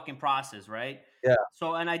whole fucking process, right? yeah.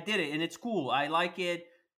 So, and I did it, and it's cool. I like it.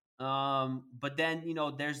 But then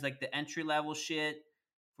there's like the entry level shit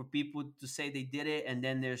for people to say they did it, and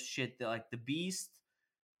then there's shit that, like the Beast.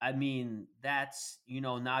 I mean, that's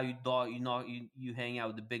now you hang out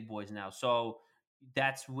with the big boys now, so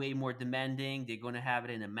that's way more demanding. They're gonna have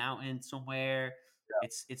it in a mountain somewhere.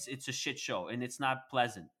 It's a shit show, and it's not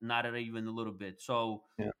pleasant, not even a little bit. So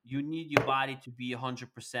Yeah. you need your body to be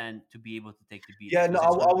 100% to be able to take the beating Yeah, no,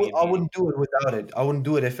 because it's gonna be I immediate. wouldn't do it without it. I wouldn't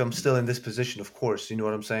do it if I'm still in this position, of course. You know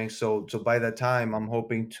what I'm saying? So by that time, I'm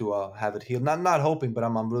hoping to have it healed. Not hoping, but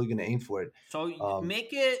I'm really gonna aim for it. So Um, make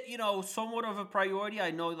it, somewhat of a priority. I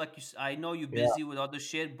know, like I know you're yeah, busy with other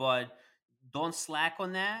shit, but don't slack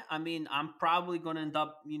on that. I mean, I'm probably gonna end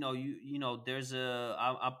up, I'm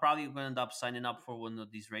probably gonna end up signing up for one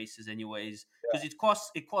of these races anyways, because it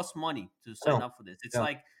costs money to I sign know. up for this. It's Yeah.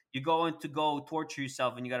 like you're going to go torture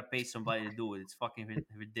yourself and you gotta pay somebody to do it. It's fucking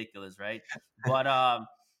ridiculous, right? But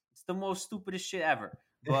it's the most stupidest shit ever.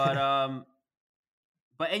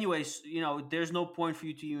 But anyways, there's no point for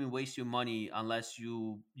you to even waste your money unless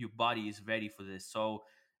your body is ready for this. So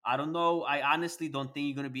I don't know. I honestly don't think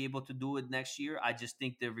you're gonna be able to do it next year. I just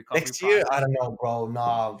think the recovery Next year, I process, don't know, bro.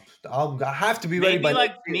 Nah, I have to be ready by maybe next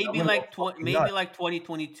like year. I'm gonna go fucking maybe nuts. like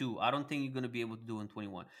 2022. I don't think you're gonna be able to do in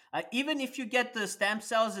 21. Even if you get the stem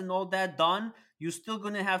cells and all that done, you're still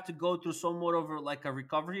gonna have to go through somewhat of like a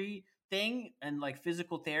recovery thing and like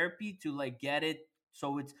physical therapy to like get it.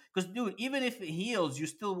 So it's because, dude, even if it heals, you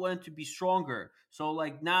still want it to be stronger. So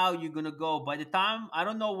like now you're gonna go by the time, I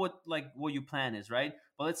don't know what your plan is, right?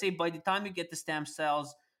 But let's say by the time you get the stem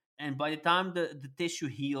cells and by the time the tissue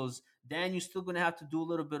heals, then you're still gonna have to do a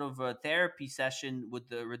little bit of a therapy session with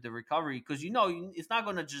the recovery because it's not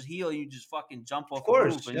gonna just heal. You just fucking jump Of off a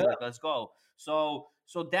roof course, and yeah. you're like, let's go. So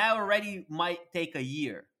that already might take a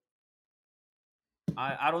year.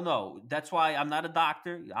 I don't know. That's why I'm not a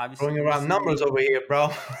doctor. Obviously, Throwing you're around listening to numbers me, over here, bro.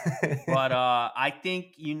 but I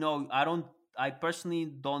think I don't. I personally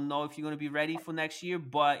don't know if you're gonna be ready for next year.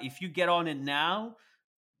 But if you get on it now,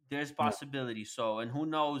 there's Yeah. possibility. So, and who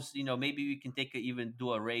knows, maybe we can even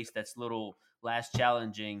do a race that's little less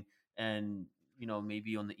challenging, and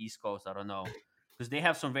maybe on the East Coast. I don't know, because they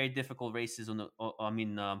have some very difficult races on the. I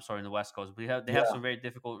mean, I'm sorry, on the West Coast, but they have Yeah. some very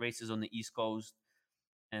difficult races on the East Coast.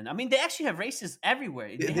 And I mean, they actually have races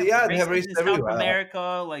everywhere. They have Yeah, they have races races in South everywhere.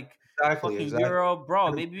 America, like Exactly, fucking exactly. Europe, bro.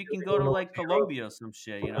 You're Maybe we can gonna go go to North like Europe. Colombia or some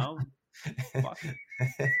shit. Fuck it.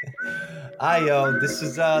 Hi, yo. This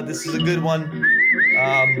is a good one.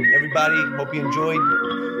 Everybody, hope you enjoyed.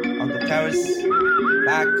 Uncle Terrace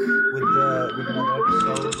back with another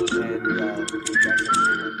episode, and you guys have a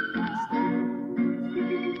good one.